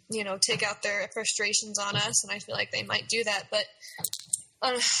to, take out their frustrations on us, and I feel like they might do that. But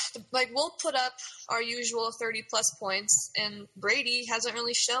we'll put up our usual 30-plus points, and Brady hasn't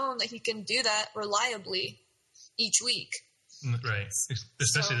really shown that he can do that reliably each week. Right,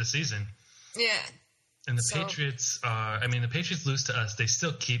 especially this season. Yeah. And the Patriots the Patriots lose to us.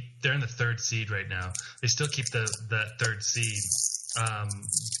 They're in the 3rd seed right now. They still keep that 3rd seed.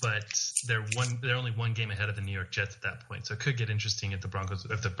 But they're only one game ahead of the New York Jets at that point. So it could get interesting if the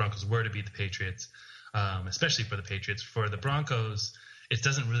Broncos were to beat the Patriots, especially for the Patriots. For the Broncos, it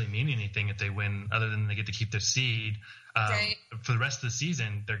doesn't really mean anything if they win, other than they get to keep their seed. Right. For the rest of the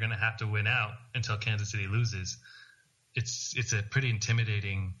season, they're going to have to win out until Kansas City loses. It's a pretty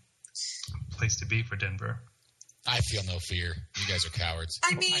intimidating place to be for Denver. I feel no fear. You guys are cowards.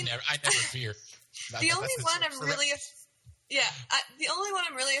 I mean, I never fear. The only one I'm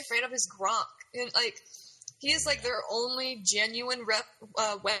really afraid of is Gronk. And, like, he is like their only genuine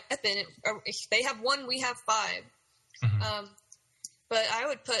weapon. They have one, we have five. Mm-hmm. But I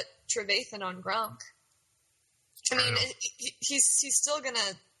would put Trevathan on Gronk. I mean, he's still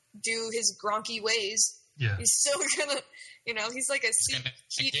gonna do his Gronky ways. Yeah. He's still gonna, he's like a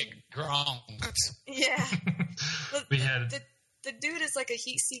Gronk. Yeah. We had the dude is like a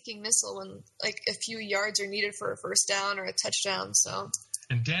heat-seeking missile when like a few yards are needed for a first down or a touchdown. So.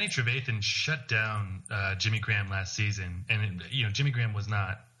 And Danny Trevathan shut down Jimmy Graham last season, and Jimmy Graham was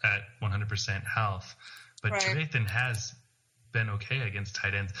not at 100% health, but right. Trevathan has been okay against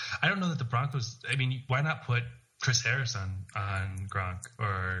tight ends. I don't know that the Broncos. I mean, why not put Chris Harris on Gronk?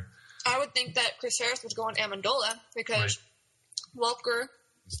 Or I would think that Chris Harris would go on Amendola because Welker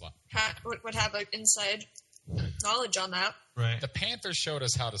would have an inside knowledge on that. Right. The Panthers showed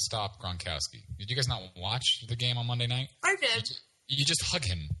us how to stop Gronkowski. Did you guys not watch the game on Monday night? I did. You just hug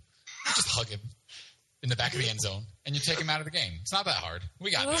him. You just hug him in the back of the end zone, and you take him out of the game. It's not that hard.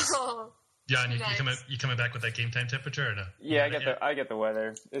 We got this. Yeah, and Nice. you coming back with that game time temperature or no? Yeah, I get the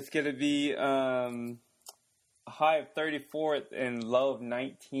weather. It's gonna be a high of 34 and low of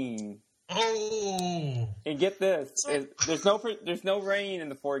 19. Oh. And get this: there's no rain in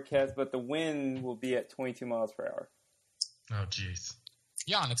the forecast, but the wind will be at 22 miles per hour. Oh, jeez.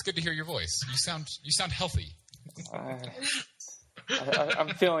 Jan, it's good to hear your voice. You sound healthy.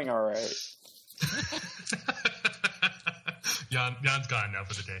 I'm feeling all right. Jan's gone now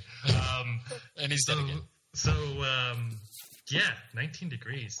for the day. And he's dead again. So, 19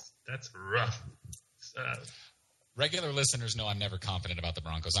 degrees. That's rough. Regular listeners know I'm never confident about the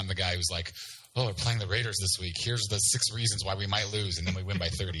Broncos. I'm the guy who's like, oh, we're playing the Raiders this week. Here's the 6 reasons why we might lose, and then we win by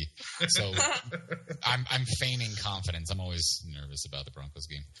 30. So I'm feigning confidence. I'm always nervous about the Broncos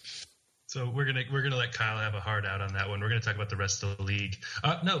game. So we're gonna let Kyle have a hard out on that one. We're gonna talk about the rest of the league.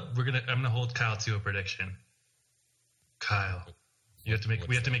 No, I'm gonna hold Kyle to a prediction. Kyle, we have to make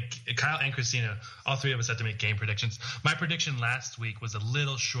Kyle and Christina. All three of us have to make game predictions. My prediction last week was a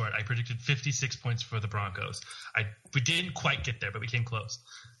little short. I predicted 56 points for the Broncos. We didn't quite get there, but we came close.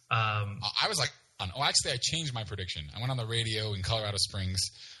 I was like, actually, I changed my prediction. I went on the radio in Colorado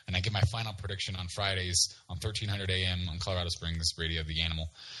Springs, and I give my final prediction on Fridays on 1300 AM on Colorado Springs radio, The Animal.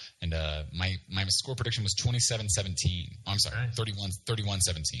 And my score prediction was 27-17. I'm sorry, Nice.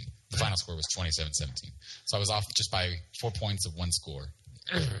 31-17. The final score was 27-17. So I was off just by 4 points of one score.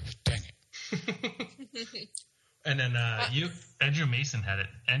 Dang it. And then Andrew Mason had it.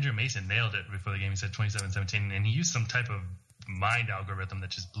 Andrew Mason nailed it before the game. He said 27-17, and he used some type of mind algorithm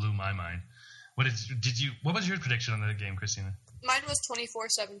that just blew my mind. What was your prediction on the game, Christina? Mine was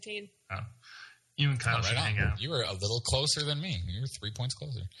 24-17. Oh. You and Kyle should hang out. You were a little closer than me. You were 3 points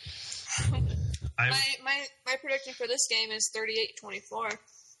closer. My prediction for this game is 38-24.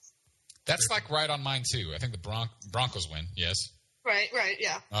 That's like right on mine too. I think the Broncos win. Yes. Right,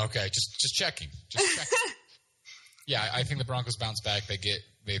 yeah. Okay, just checking. Yeah, I think the Broncos bounce back. They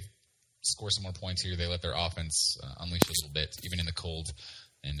score some more points here. They let their offense unleash a little bit, even in the cold.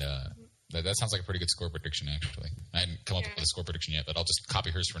 And that sounds like a pretty good score prediction, actually. I hadn't come up with a score prediction yet, but I'll just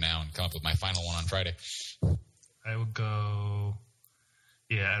copy hers for now and come up with my final one on Friday. I will go.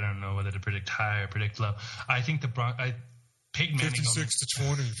 Yeah, I don't know whether to predict high or predict low. I think Peyton Manning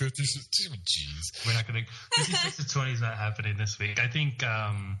 56-20, 56. Jeez, we're not going to. 56-20 is not happening this week. I think,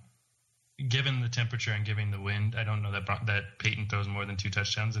 given the temperature and given the wind, I don't know that Peyton throws more than 2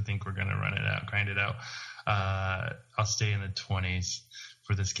 touchdowns. I think we're going to grind it out. I'll stay in the 20s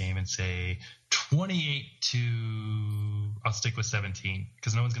for this game and say 28 to. I'll stick with 17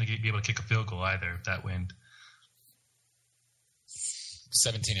 because no one's going to be able to kick a field goal either with that wind.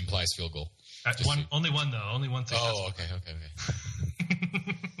 17 implies field goal. Only one though. Only one thing. Oh, okay.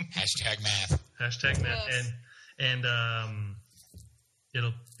 Hashtag math. Hashtag math. And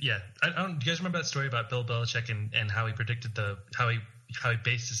it'll. Yeah. Do you guys remember that story about Bill Belichick and how he predicted how he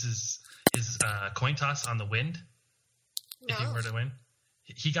based his coin toss on the wind? No. If he were to win.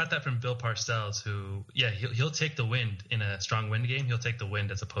 He got that from Bill Parcells, who, he'll take the wind in a strong wind game. He'll take the wind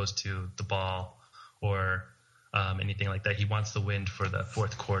as opposed to the ball or anything like that. He wants the wind for the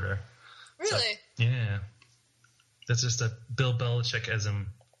fourth quarter. Really? So, yeah. That's just a Bill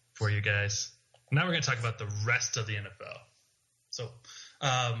Belichick-ism for you guys. Now we're going to talk about the rest of the NFL. So,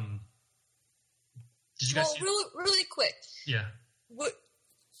 did you guys... Well, really quick. Yeah. Would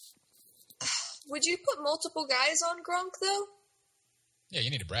you put multiple guys on Gronk, though? Yeah, you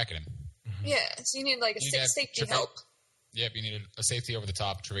need to bracket him. Mm-hmm. Yeah, so you need like a safety help. Yep, you need a safety over the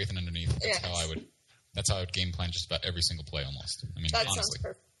top, Trevathan underneath. That's how I would That's how I would game plan just about every single play almost. I mean, That sounds honestly.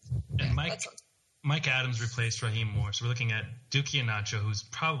 perfect. And That sounds Mike Adams replaced Raheem Moore. So we're looking at Dookie Iheanacho, who's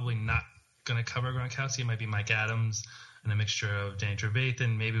probably not going to cover Gronkowski. It might be Mike Adams and a mixture of Danny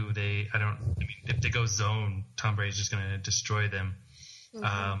Trevathan. Maybe if they go zone, Tom Brady's just going to destroy them.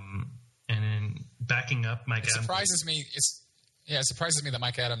 And then backing up Mike Adams. It surprises me that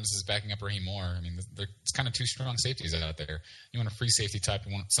Mike Adams is backing up Raheem Moore. I mean, it's kind of two strong safeties out there. You want a free safety type.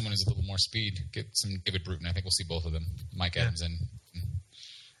 You want someone who's a little more speed. Get some David Bruton. I think we'll see both of them. Mike Adams and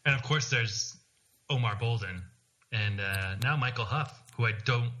of course, there's Omar Bolden. And now Michael Huff, who I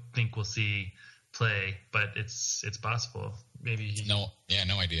don't think we'll see play, but it's possible. Maybe no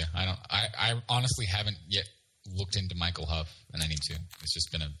idea. I honestly haven't yet looked into Michael Huff, and I need to. It's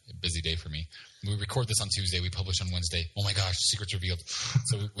just been a busy day for me. We record this on Tuesday. We publish on Wednesday. Oh my gosh, secrets revealed.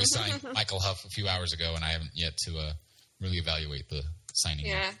 So we signed Michael Huff a few hours ago, and I haven't yet to really evaluate the signing.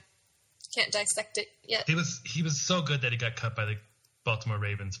 Yeah, can't dissect it yet. He was so good that he got cut by the Baltimore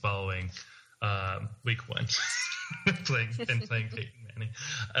Ravens following week 1, playing Peyton Manning.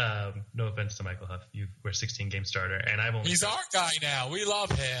 No offense to Michael Huff, you were a 16-game starter, and I've only. He's our guy now. We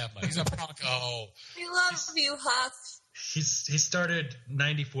love him. He's a Bronco. We love you, Huff. He started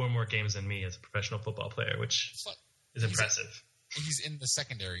 94 more games than me as a professional football player, which is impressive. He's in the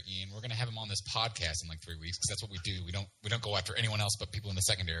secondary, Ian. We're going to have him on this podcast in like 3 weeks because that's what we do. We don't go after anyone else but people in the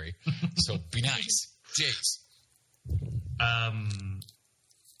secondary. So be nice, Jace.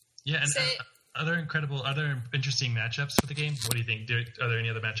 Yeah, and other interesting matchups for the game. What do you think? Are there any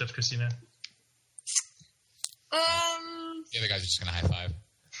other matchups, Christina? The other guys are just going to high five.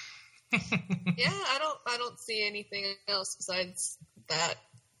 Yeah, I don't see anything else besides that.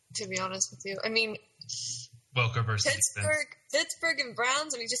 To be honest with you, I mean, Welker versus Pittsburgh and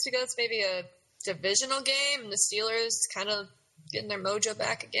Browns. I mean, just because it's maybe a divisional game, and the Steelers kind of getting their mojo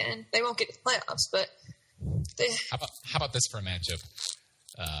back again. They won't get to the playoffs, but how about this for a matchup?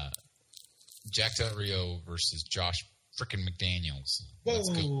 Jack Del Rio versus Josh frickin' McDaniels. Let's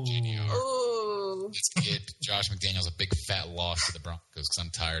go, JDR. Oh. Let's get Josh McDaniels a big fat loss to the Broncos because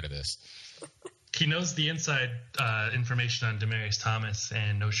I'm tired of this. He knows the inside information on Demaryius Thomas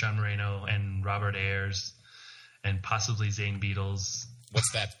and Knowshon Moreno and Robert Ayers and possibly Zane Beadles.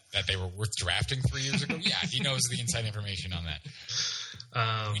 What's that they were worth drafting 3 years ago? Yeah, he knows the inside information on that.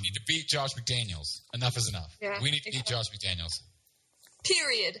 We need to beat Josh McDaniels. Enough is enough. Yeah, we need to beat Josh McDaniels.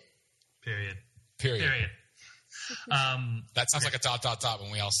 Period. That sounds like a ...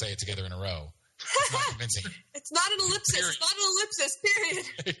 when we all say it together in a row. It's not convincing. It's not an ellipsis. Period. It's not an ellipsis.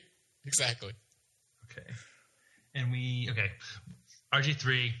 Period. Exactly. Okay. And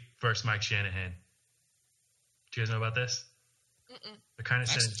RG3 versus Mike Shanahan. Do you guys know about this? Mm-mm. They're kind of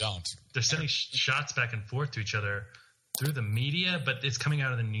they're sending shots back and forth to each other through the media, but it's coming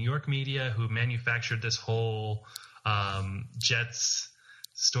out of the New York media who manufactured this whole Jets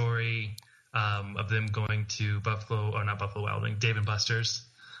story of them going to Dave and Buster's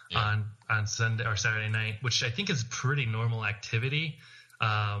on Sunday or Saturday night, which I think is pretty normal activity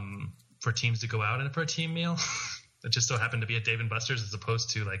for teams to go out and for a team meal. It just so happened to be at Dave and Buster's as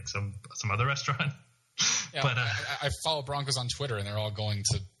opposed to like some other restaurant. Yeah, but I follow Broncos on Twitter, and they're all going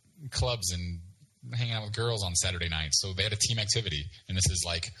to clubs and hanging out with girls on Saturday night. So they had a team activity, and this is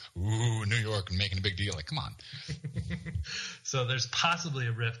like, ooh, New York, and making a big deal. Like, come on. So there's possibly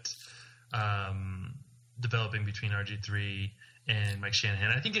a rift developing between RG3 and Mike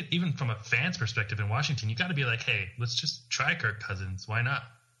Shanahan. I think even from a fan's perspective in Washington, you got to be like, hey, let's just try Kirk Cousins. Why not?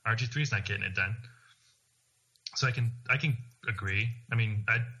 RG3's not getting it done. So I can agree. I mean,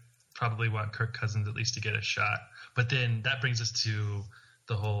 I'd probably want Kirk Cousins at least to get a shot. But then that brings us to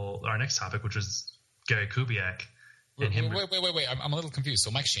our next topic, which was Gary Kubiak. And wait. I'm a little confused.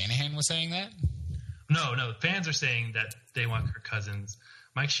 So Mike Shanahan was saying that? No. Fans are saying that they want Kirk Cousins.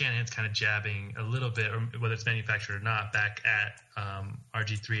 Mike Shanahan's kind of jabbing a little bit, or whether it's manufactured or not, back at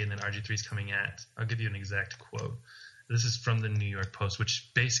RG3, and then RG3's coming at. I'll give you an exact quote. This is from the New York Post,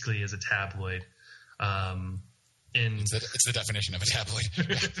 which basically is a tabloid. It's the definition of a tabloid.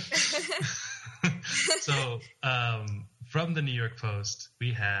 So from the New York Post,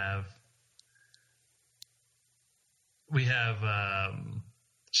 we have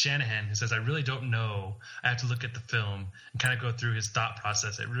Shanahan, who says, I really don't know. I have to look at the film and kind of go through his thought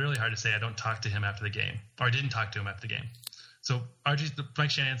process. It's really hard to say I don't talk to him after the game, or I didn't talk to him after the game. So Mike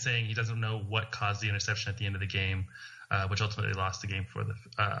Shanahan saying he doesn't know what caused the interception at the end of the game, which ultimately lost the game for the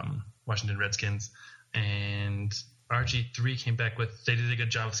Washington Redskins. And RG3 came back with, they did a good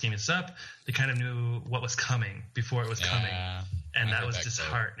job of scheming this up. They kind of knew what was coming before it was coming. And that was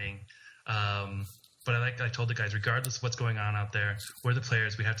disheartening. But I told the guys, regardless of what's going on out there, we're the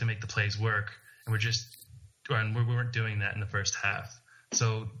players. We have to make the plays work. and we weren't doing that in the first half.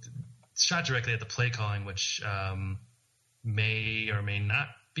 So shot directly at the play calling, which may or may not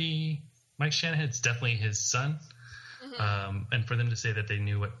be Mike Shanahan. It's definitely his son. And for them to say that they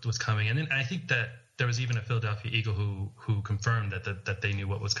knew what was coming, and then I think that there was even a Philadelphia Eagle who confirmed that they knew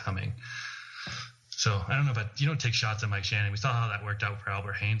what was coming. So I don't know, but you don't take shots at Mike Shanahan. We saw how that worked out for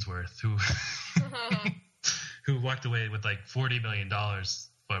Albert Hainsworth, who walked away with like $40 million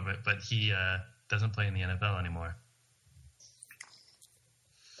for it, but he doesn't play in the NFL anymore.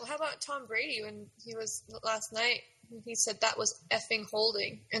 Well, how about Tom Brady when he was last night? He said that was effing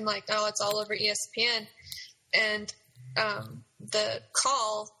holding, and like, oh, it's all over ESPN, and the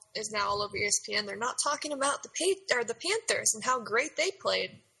call is now all over ESPN. They're not talking about the Panthers and how great they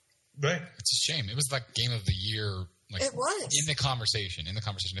played. Right. It's a shame. It was like game of the year. Like, it was in the conversation.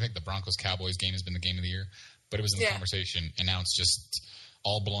 I think the Broncos-Cowboys game has been the game of the year, but it was in the conversation, and now it's just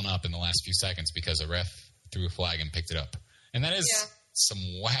all blown up in the last few seconds because a ref threw a flag and picked it up. And that is some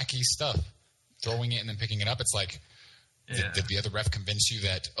wacky stuff. Throwing it and then picking it up. It's like, did the other ref convince you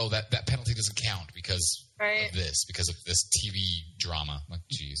that, that penalty doesn't count because of this, because of this TV drama? Like,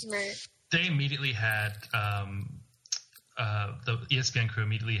 geez. Right. They immediately had the ESPN crew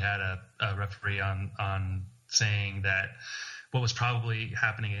immediately had a referee on saying that what was probably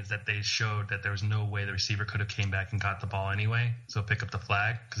happening is that they showed that there was no way the receiver could have came back and got the ball anyway, so pick up the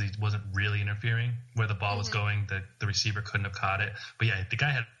flag because he wasn't really interfering where the ball was going. The receiver couldn't have caught it, but the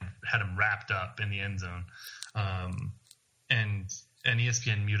guy had him wrapped up in the end zone, and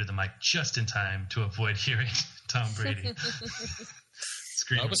ESPN muted the mic just in time to avoid hearing Tom Brady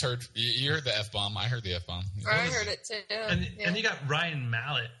scream. I was heard. You heard the F-bomb. I heard the F-bomb. I heard it too. And you got Ryan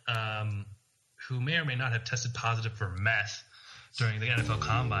Mallett, who may or may not have tested positive for meth during the NFL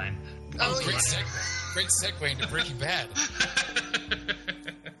Combine. Great segue into Breaking Bad.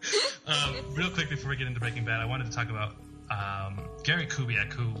 Real quick before we get into Breaking Bad, I wanted to talk about Gary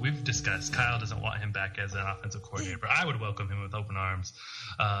Kubiak, who we've discussed. Kyle doesn't want him back as an offensive coordinator, but I would welcome him with open arms,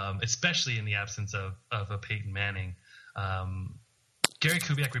 especially in the absence of a Peyton Manning. Gary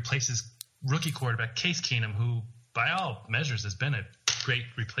Kubiak replaces rookie quarterback Case Keenum, who by all measures has been a great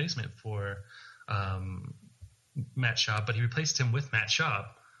replacement for Matt Schaub, but he replaced him with Matt Schaub,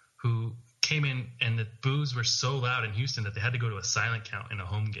 who came in and the boos were so loud in Houston that they had to go to a silent count in a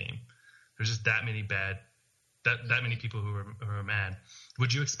home game. There's just that many people who were mad.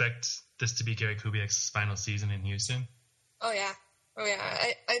 Would you expect this to be Gary Kubiak's final season in Houston? Oh yeah.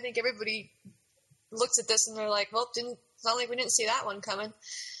 I think everybody looks at this and they're like, well, it's not like we didn't see that one coming.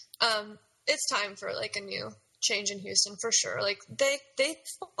 It's time for like a new change in Houston for sure. Like they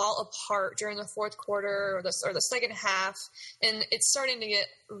fall apart during the fourth quarter or the second half, and it's starting to get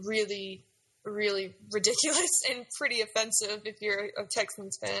really, really ridiculous and pretty offensive if you're a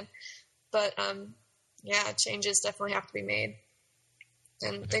Texans fan. But changes definitely have to be made,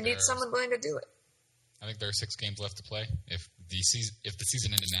 and they need someone willing to do it. I think there are 6 games left to play. If the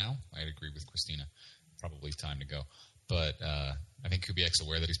season ended now, I'd agree with Christina. Probably time to go. But I think Kubiak's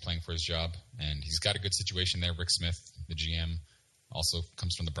aware that he's playing for his job, and he's got a good situation there. Rick Smith, the GM, also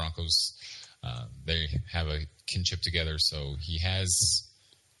comes from the Broncos. They have a kinship together, so he has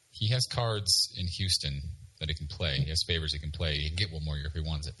cards in Houston that he can play. He has favors he can play. He can get one more year if he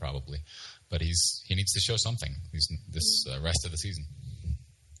wants it, probably. But he needs to show something this rest of the season.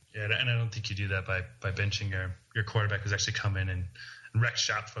 Yeah, and I don't think you do that by benching your quarterback who's actually come in and wrecked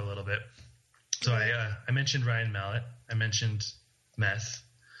shop for a little bit. So I mentioned Ryan Mallett. I mentioned meth.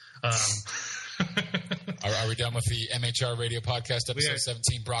 Are we done with the MHR Radio Podcast episode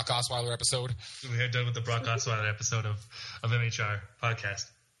 17, Brock Osweiler episode? We are done with the Brock Osweiler episode of MHR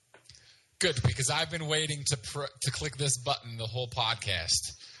Podcast. Good, because I've been waiting to click this button the whole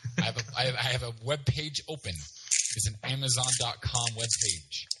podcast. I have a web page open. It's an Amazon.com web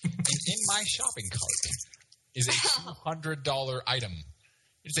page. And in my shopping cart is a $200 item.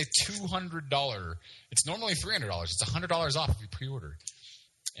 It's a $200. It's normally $300. It's $100 off if you pre-order.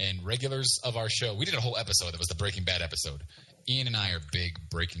 And regulars of our show, we did a whole episode that was the Breaking Bad episode. Ian and I are big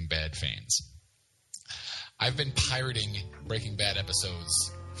Breaking Bad fans. I've been pirating Breaking Bad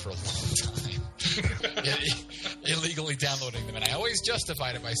episodes for a long time, illegally downloading them, and I always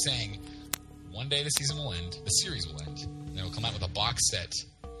justified it by saying, one day the season will end, the series will end, and it will come out with a box set,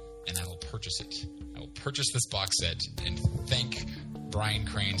 and I will purchase it. I will purchase this box set and thank Bryan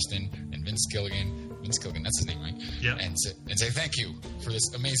Cranston and Vince Gilligan, that's his name, right? Yeah. And say thank you for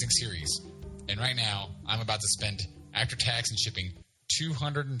this amazing series. And right now, I'm about to spend, after tax and shipping,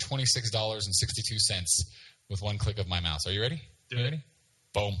 $226.62 with one click of my mouse. Are you ready? You ready?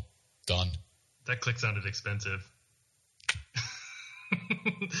 Boom. Done. That click sounded expensive.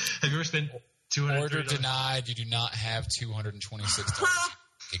 Have you ever spent $230. Order denied. You do not have $226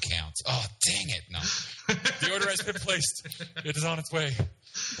 accounts. Oh, dang it. No. The order has been placed. It is on its way.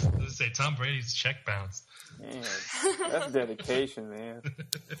 Let's say Tom Brady's check bounced. Man, that's dedication, man.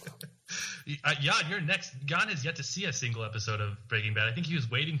 Jan, you're next. Jan has yet to see a single episode of Breaking Bad. I think he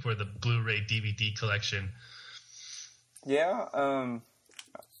was waiting for the Blu-ray DVD collection. Yeah,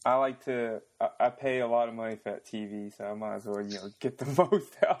 I pay a lot of money for that TV, so I might as well, get the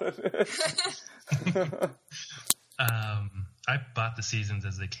most out of it. I bought the seasons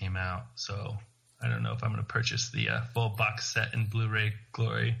as they came out, so I don't know if I'm going to purchase the full box set in Blu-ray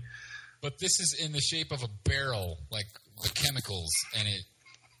glory. But this is in the shape of a barrel, like the chemicals, and it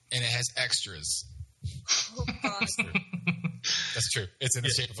has extras. Oh, God. That's true. It's in the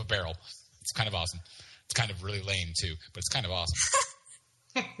shape of a barrel. It's kind of awesome. It's kind of really lame too, but it's kind of awesome.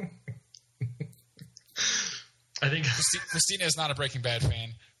 I think Christina is not a Breaking Bad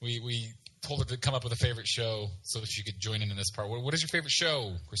fan. We told her to come up with a favorite show so that she could join in this part. What is your favorite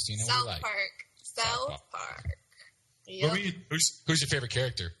show, Christina? South what do you like? Park. South Park. Yep. Who's your favorite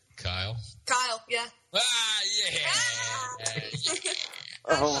character? Kyle? Kyle, yeah. Yeah.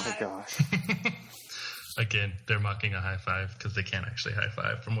 Oh, my gosh. Again, they're mocking a high five because they can't actually high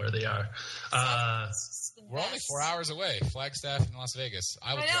five from where they are. We're only 4 hours away. Flagstaff in Las Vegas.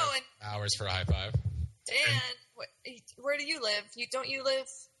 I would drive hours for a high five. Dan, where do you live? Don't you live?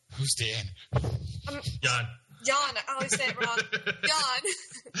 Who's Dan? Jan. Jan, I always say it wrong. Jan.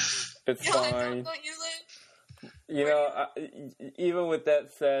 It's Jan, fine. don't you live? Even with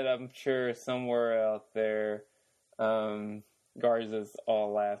that said, I'm sure somewhere out there, Garza's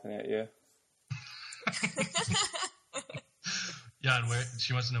all laughing at you. Jan,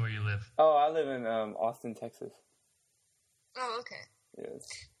 she wants to know where you live. Oh, I live in Austin, Texas. Oh, okay. Yes.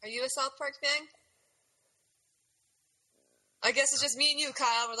 Are you a South Park fan? I guess it's just me and you,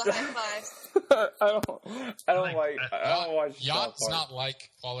 Kyle, with a high five. I don't watch. Jan does not like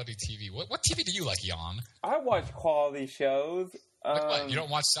quality TV. What TV do you like, Jan? I watch quality shows. Like what? You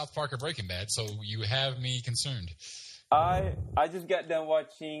don't watch South Park or Breaking Bad, so you have me concerned. I just got done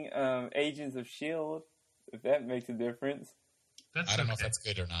watching Agents of S.H.I.E.L.D., if that makes a difference. I don't know if that's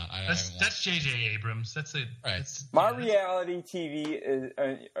good or not. That's J.J. Abrams. That's it. Right. My reality TV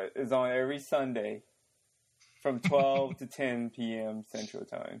is on every Sunday from 12 to 10 p.m. Central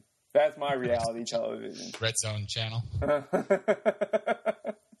Time. That's my reality television. Red Zone channel.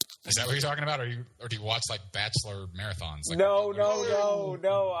 Is that what you're talking about, or do you watch like Bachelor marathons? Like, No.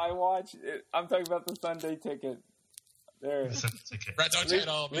 I watch it. I'm talking about the Sunday ticket. There. The Sunday ticket. Red Zone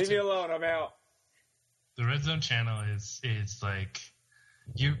channel. Leave me alone. I'm out. The Red Zone channel is like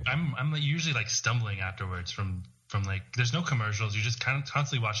I'm usually like stumbling afterwards from like there's no commercials. You're just kind of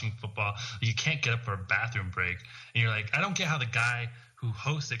constantly watching football. You can't get up for a bathroom break, and you're like, I don't get how the guy who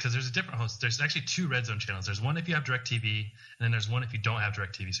hosts it, because there's a different host. There's actually two Red Zone channels. There's one if you have DirecTV, and then there's one if you don't have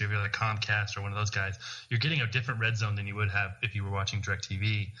DirecTV. So if you're like Comcast or one of those guys, you're getting a different Red Zone than you would have if you were watching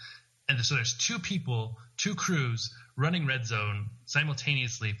DirecTV. And so there's two crews running Red Zone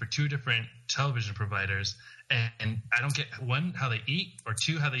simultaneously for two different television providers. And I don't get, one, how they eat, or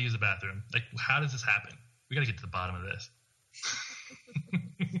two, how they use the bathroom. Like, how does this happen? We got to get to the bottom of this.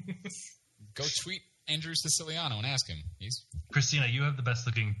 Go tweet Andrew Siciliano and ask him. Christina, you have the best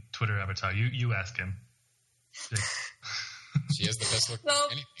looking Twitter avatar. You ask him. She has the best looking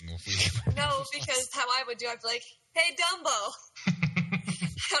anything. No, because how I would do, I'd be like, hey, Dumbo.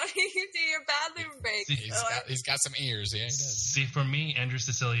 How do you do your bathroom break? He's got some ears. Yeah, he does. See, for me, Andrew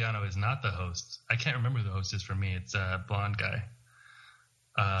Siciliano is not the host. I can't remember who the host is for me. It's a blonde guy.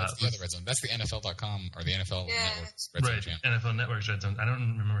 That's the other Red Zone. That's the NFL.com or the NFL Network's Red Zone channel. NFL Network's Red Zone. I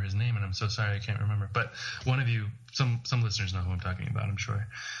don't remember his name, and I'm so sorry I can't remember. But one of you, some listeners know who I'm talking about, I'm sure.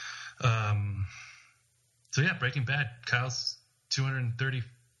 So yeah, Breaking Bad. Kyle's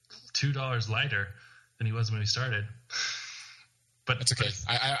 $232 lighter than he was when we started. But it's okay.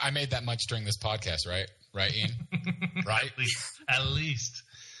 I made that much during this podcast, right? Right, Ian? Right? At least.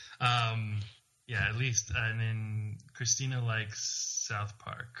 Yeah, at least. And then Christina likes South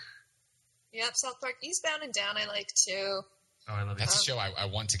Park. Yep, South Park. Eastbound and Down I like too. Oh, I love it. That's a show I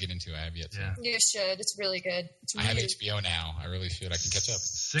want to get into. I have yet to. Yeah. You should. It's really good. I have HBO now. I really should. I can catch up.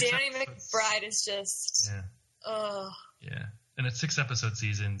 Danny McBride is just... Yeah. Oh. Yeah. And it's 6-episode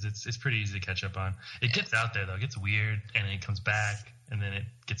seasons. It's pretty easy to catch up on. It gets out there, though. It gets weird, and then it comes back, and then it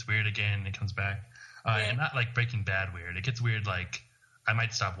gets weird again, and it comes back. And not like Breaking Bad weird. It gets weird like, I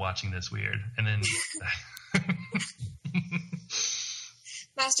might stop watching this weird. And then...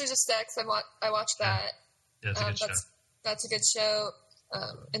 Masters of Sex, I watched that. Yeah, it's a good show. That's a good show.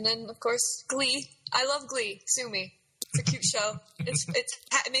 And then, of course, Glee. I love Glee. Sue me. It's a cute show. It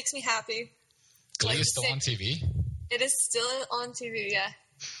makes me happy. Glee is still on TV? It is still on TV, yeah.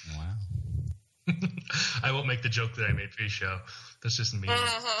 Wow. I won't make the joke that I made pre-show. That's just mean.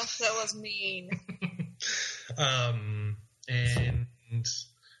 That was mean.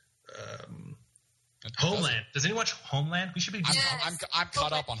 Homeland. Does anyone watch Homeland? We should be. I'm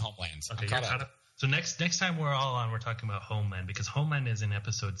caught up on Homeland. Okay, you're caught up. So next time we're all on, we're talking about Homeland because Homeland is in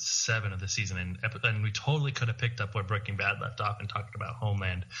episode 7 of the season, and we totally could have picked up where Breaking Bad left off and talked about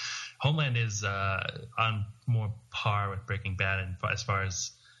Homeland. Homeland is on more par with Breaking Bad as far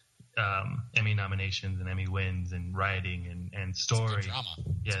as Emmy nominations and Emmy wins and writing and story. It's good drama.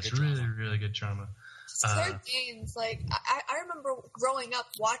 Yeah, it's really, really good drama. Third Games, like I remember growing up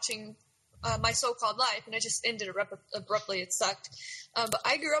watching My So-Called Life, and it just ended abruptly. It sucked. But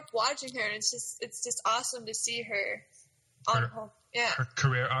I grew up watching her, and it's just awesome to see her on home. Yeah, her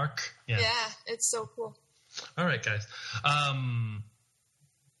career arc. Yeah, it's so cool. All right, guys.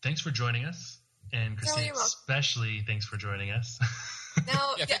 Thanks for joining us, and Christina, especially thanks for joining us.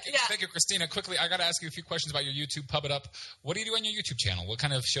 Thank you, Christina. Quickly, I got to ask you a few questions about your YouTube. Pub It Up. What do you do on your YouTube channel? What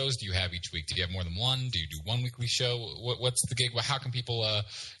kind of shows do you have each week? Do you have more than one? Do you do one weekly show? What's the gig? How can people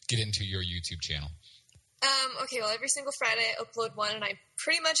get into your YouTube channel? Okay, well, every single Friday I upload one, and I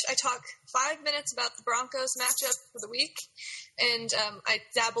talk 5 minutes about the Broncos matchup for the week, and I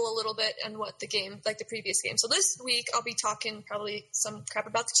dabble a little bit on what the game, like the previous game. So this week I'll be talking probably some crap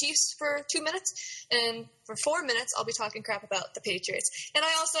about the Chiefs for 2 minutes, and for 4 minutes I'll be talking crap about the Patriots. And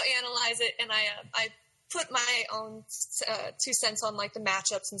I also analyze it, and I put my own 2 cents on like the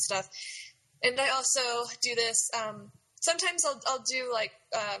matchups and stuff. And I also do this. Sometimes I'll do like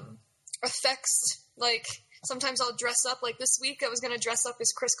effects. Like, sometimes I'll dress up. Like, this week I was going to dress up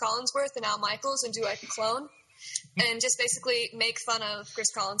as Chris Collinsworth and Al Michaels and do, like, a clone. And just basically make fun of Chris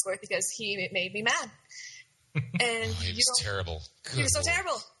Collinsworth because he made me mad. And he was terrible. He was so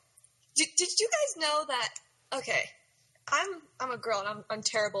terrible. Did you guys know that, okay, I'm a girl and I'm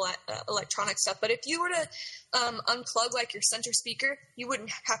terrible at electronic stuff, but if you were to unplug, like, your center speaker, you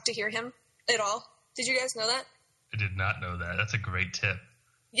wouldn't have to hear him at all. Did you guys know that? I did not know that. That's a great tip.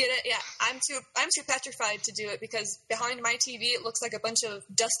 Get it? Yeah, I'm too petrified to do it because behind my TV it looks like a bunch of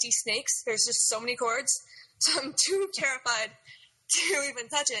dusty snakes. There's just so many cords, so I'm too terrified to even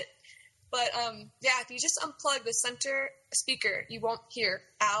touch it. But if you just unplug the center speaker, you won't hear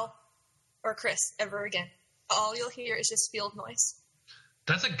Al or Chris ever again. All you'll hear is just field noise.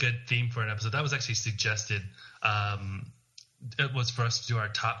 That's a good theme for an episode. That was actually suggested. It was for us to do our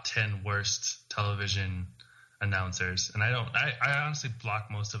top 10 worst television announcers, and I honestly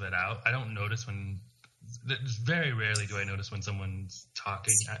block most of it out. I don't notice very rarely do I notice when someone's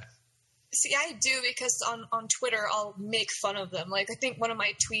talking. See, I do because on Twitter I'll make fun of them. Like, I think one of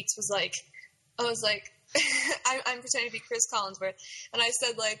my tweets was like, I was like, I'm pretending to be Chris Collinsworth, and I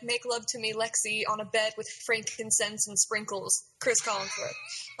said, like, make love to me, Lexi, on a bed with frankincense and sprinkles, Chris Collinsworth.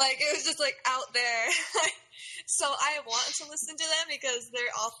 Like, it was just, like, out there. So I want to listen to them because their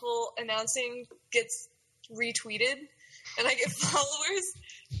awful announcing gets retweeted and I get followers,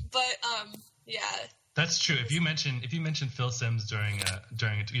 but that's true. If you mention Phil Simms during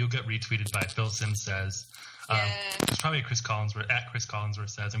it, you'll get retweeted by Phil Simms says. There's probably a Chris Collinsworth at Chris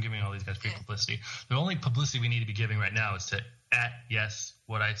Collinsworth says. I'm giving all these guys free publicity. The only publicity we need to be giving right now is to at Yes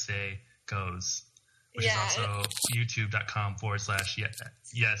What I Say Goes, which is also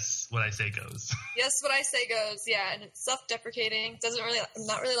youtube.com/Yes What I Say Goes. Yes What I Say Goes. Yeah, and it's self-deprecating. I'm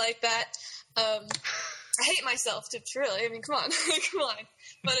not really like that. I hate myself, truly. I mean, come on. Come on.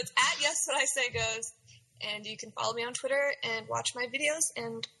 But it's at Yes What I Say Goes. And you can follow me on Twitter and watch my videos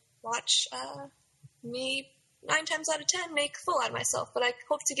and watch me 9 times out of 10 make a fool out of myself. But I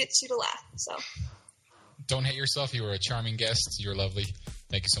hope to get you to laugh. So don't hate yourself. You were a charming guest. You're lovely.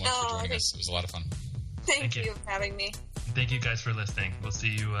 Thank you so much for joining us. It was a lot of fun. Thank you for having me. Thank you guys for listening. We'll see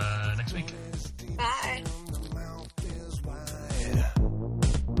you next week. Bye.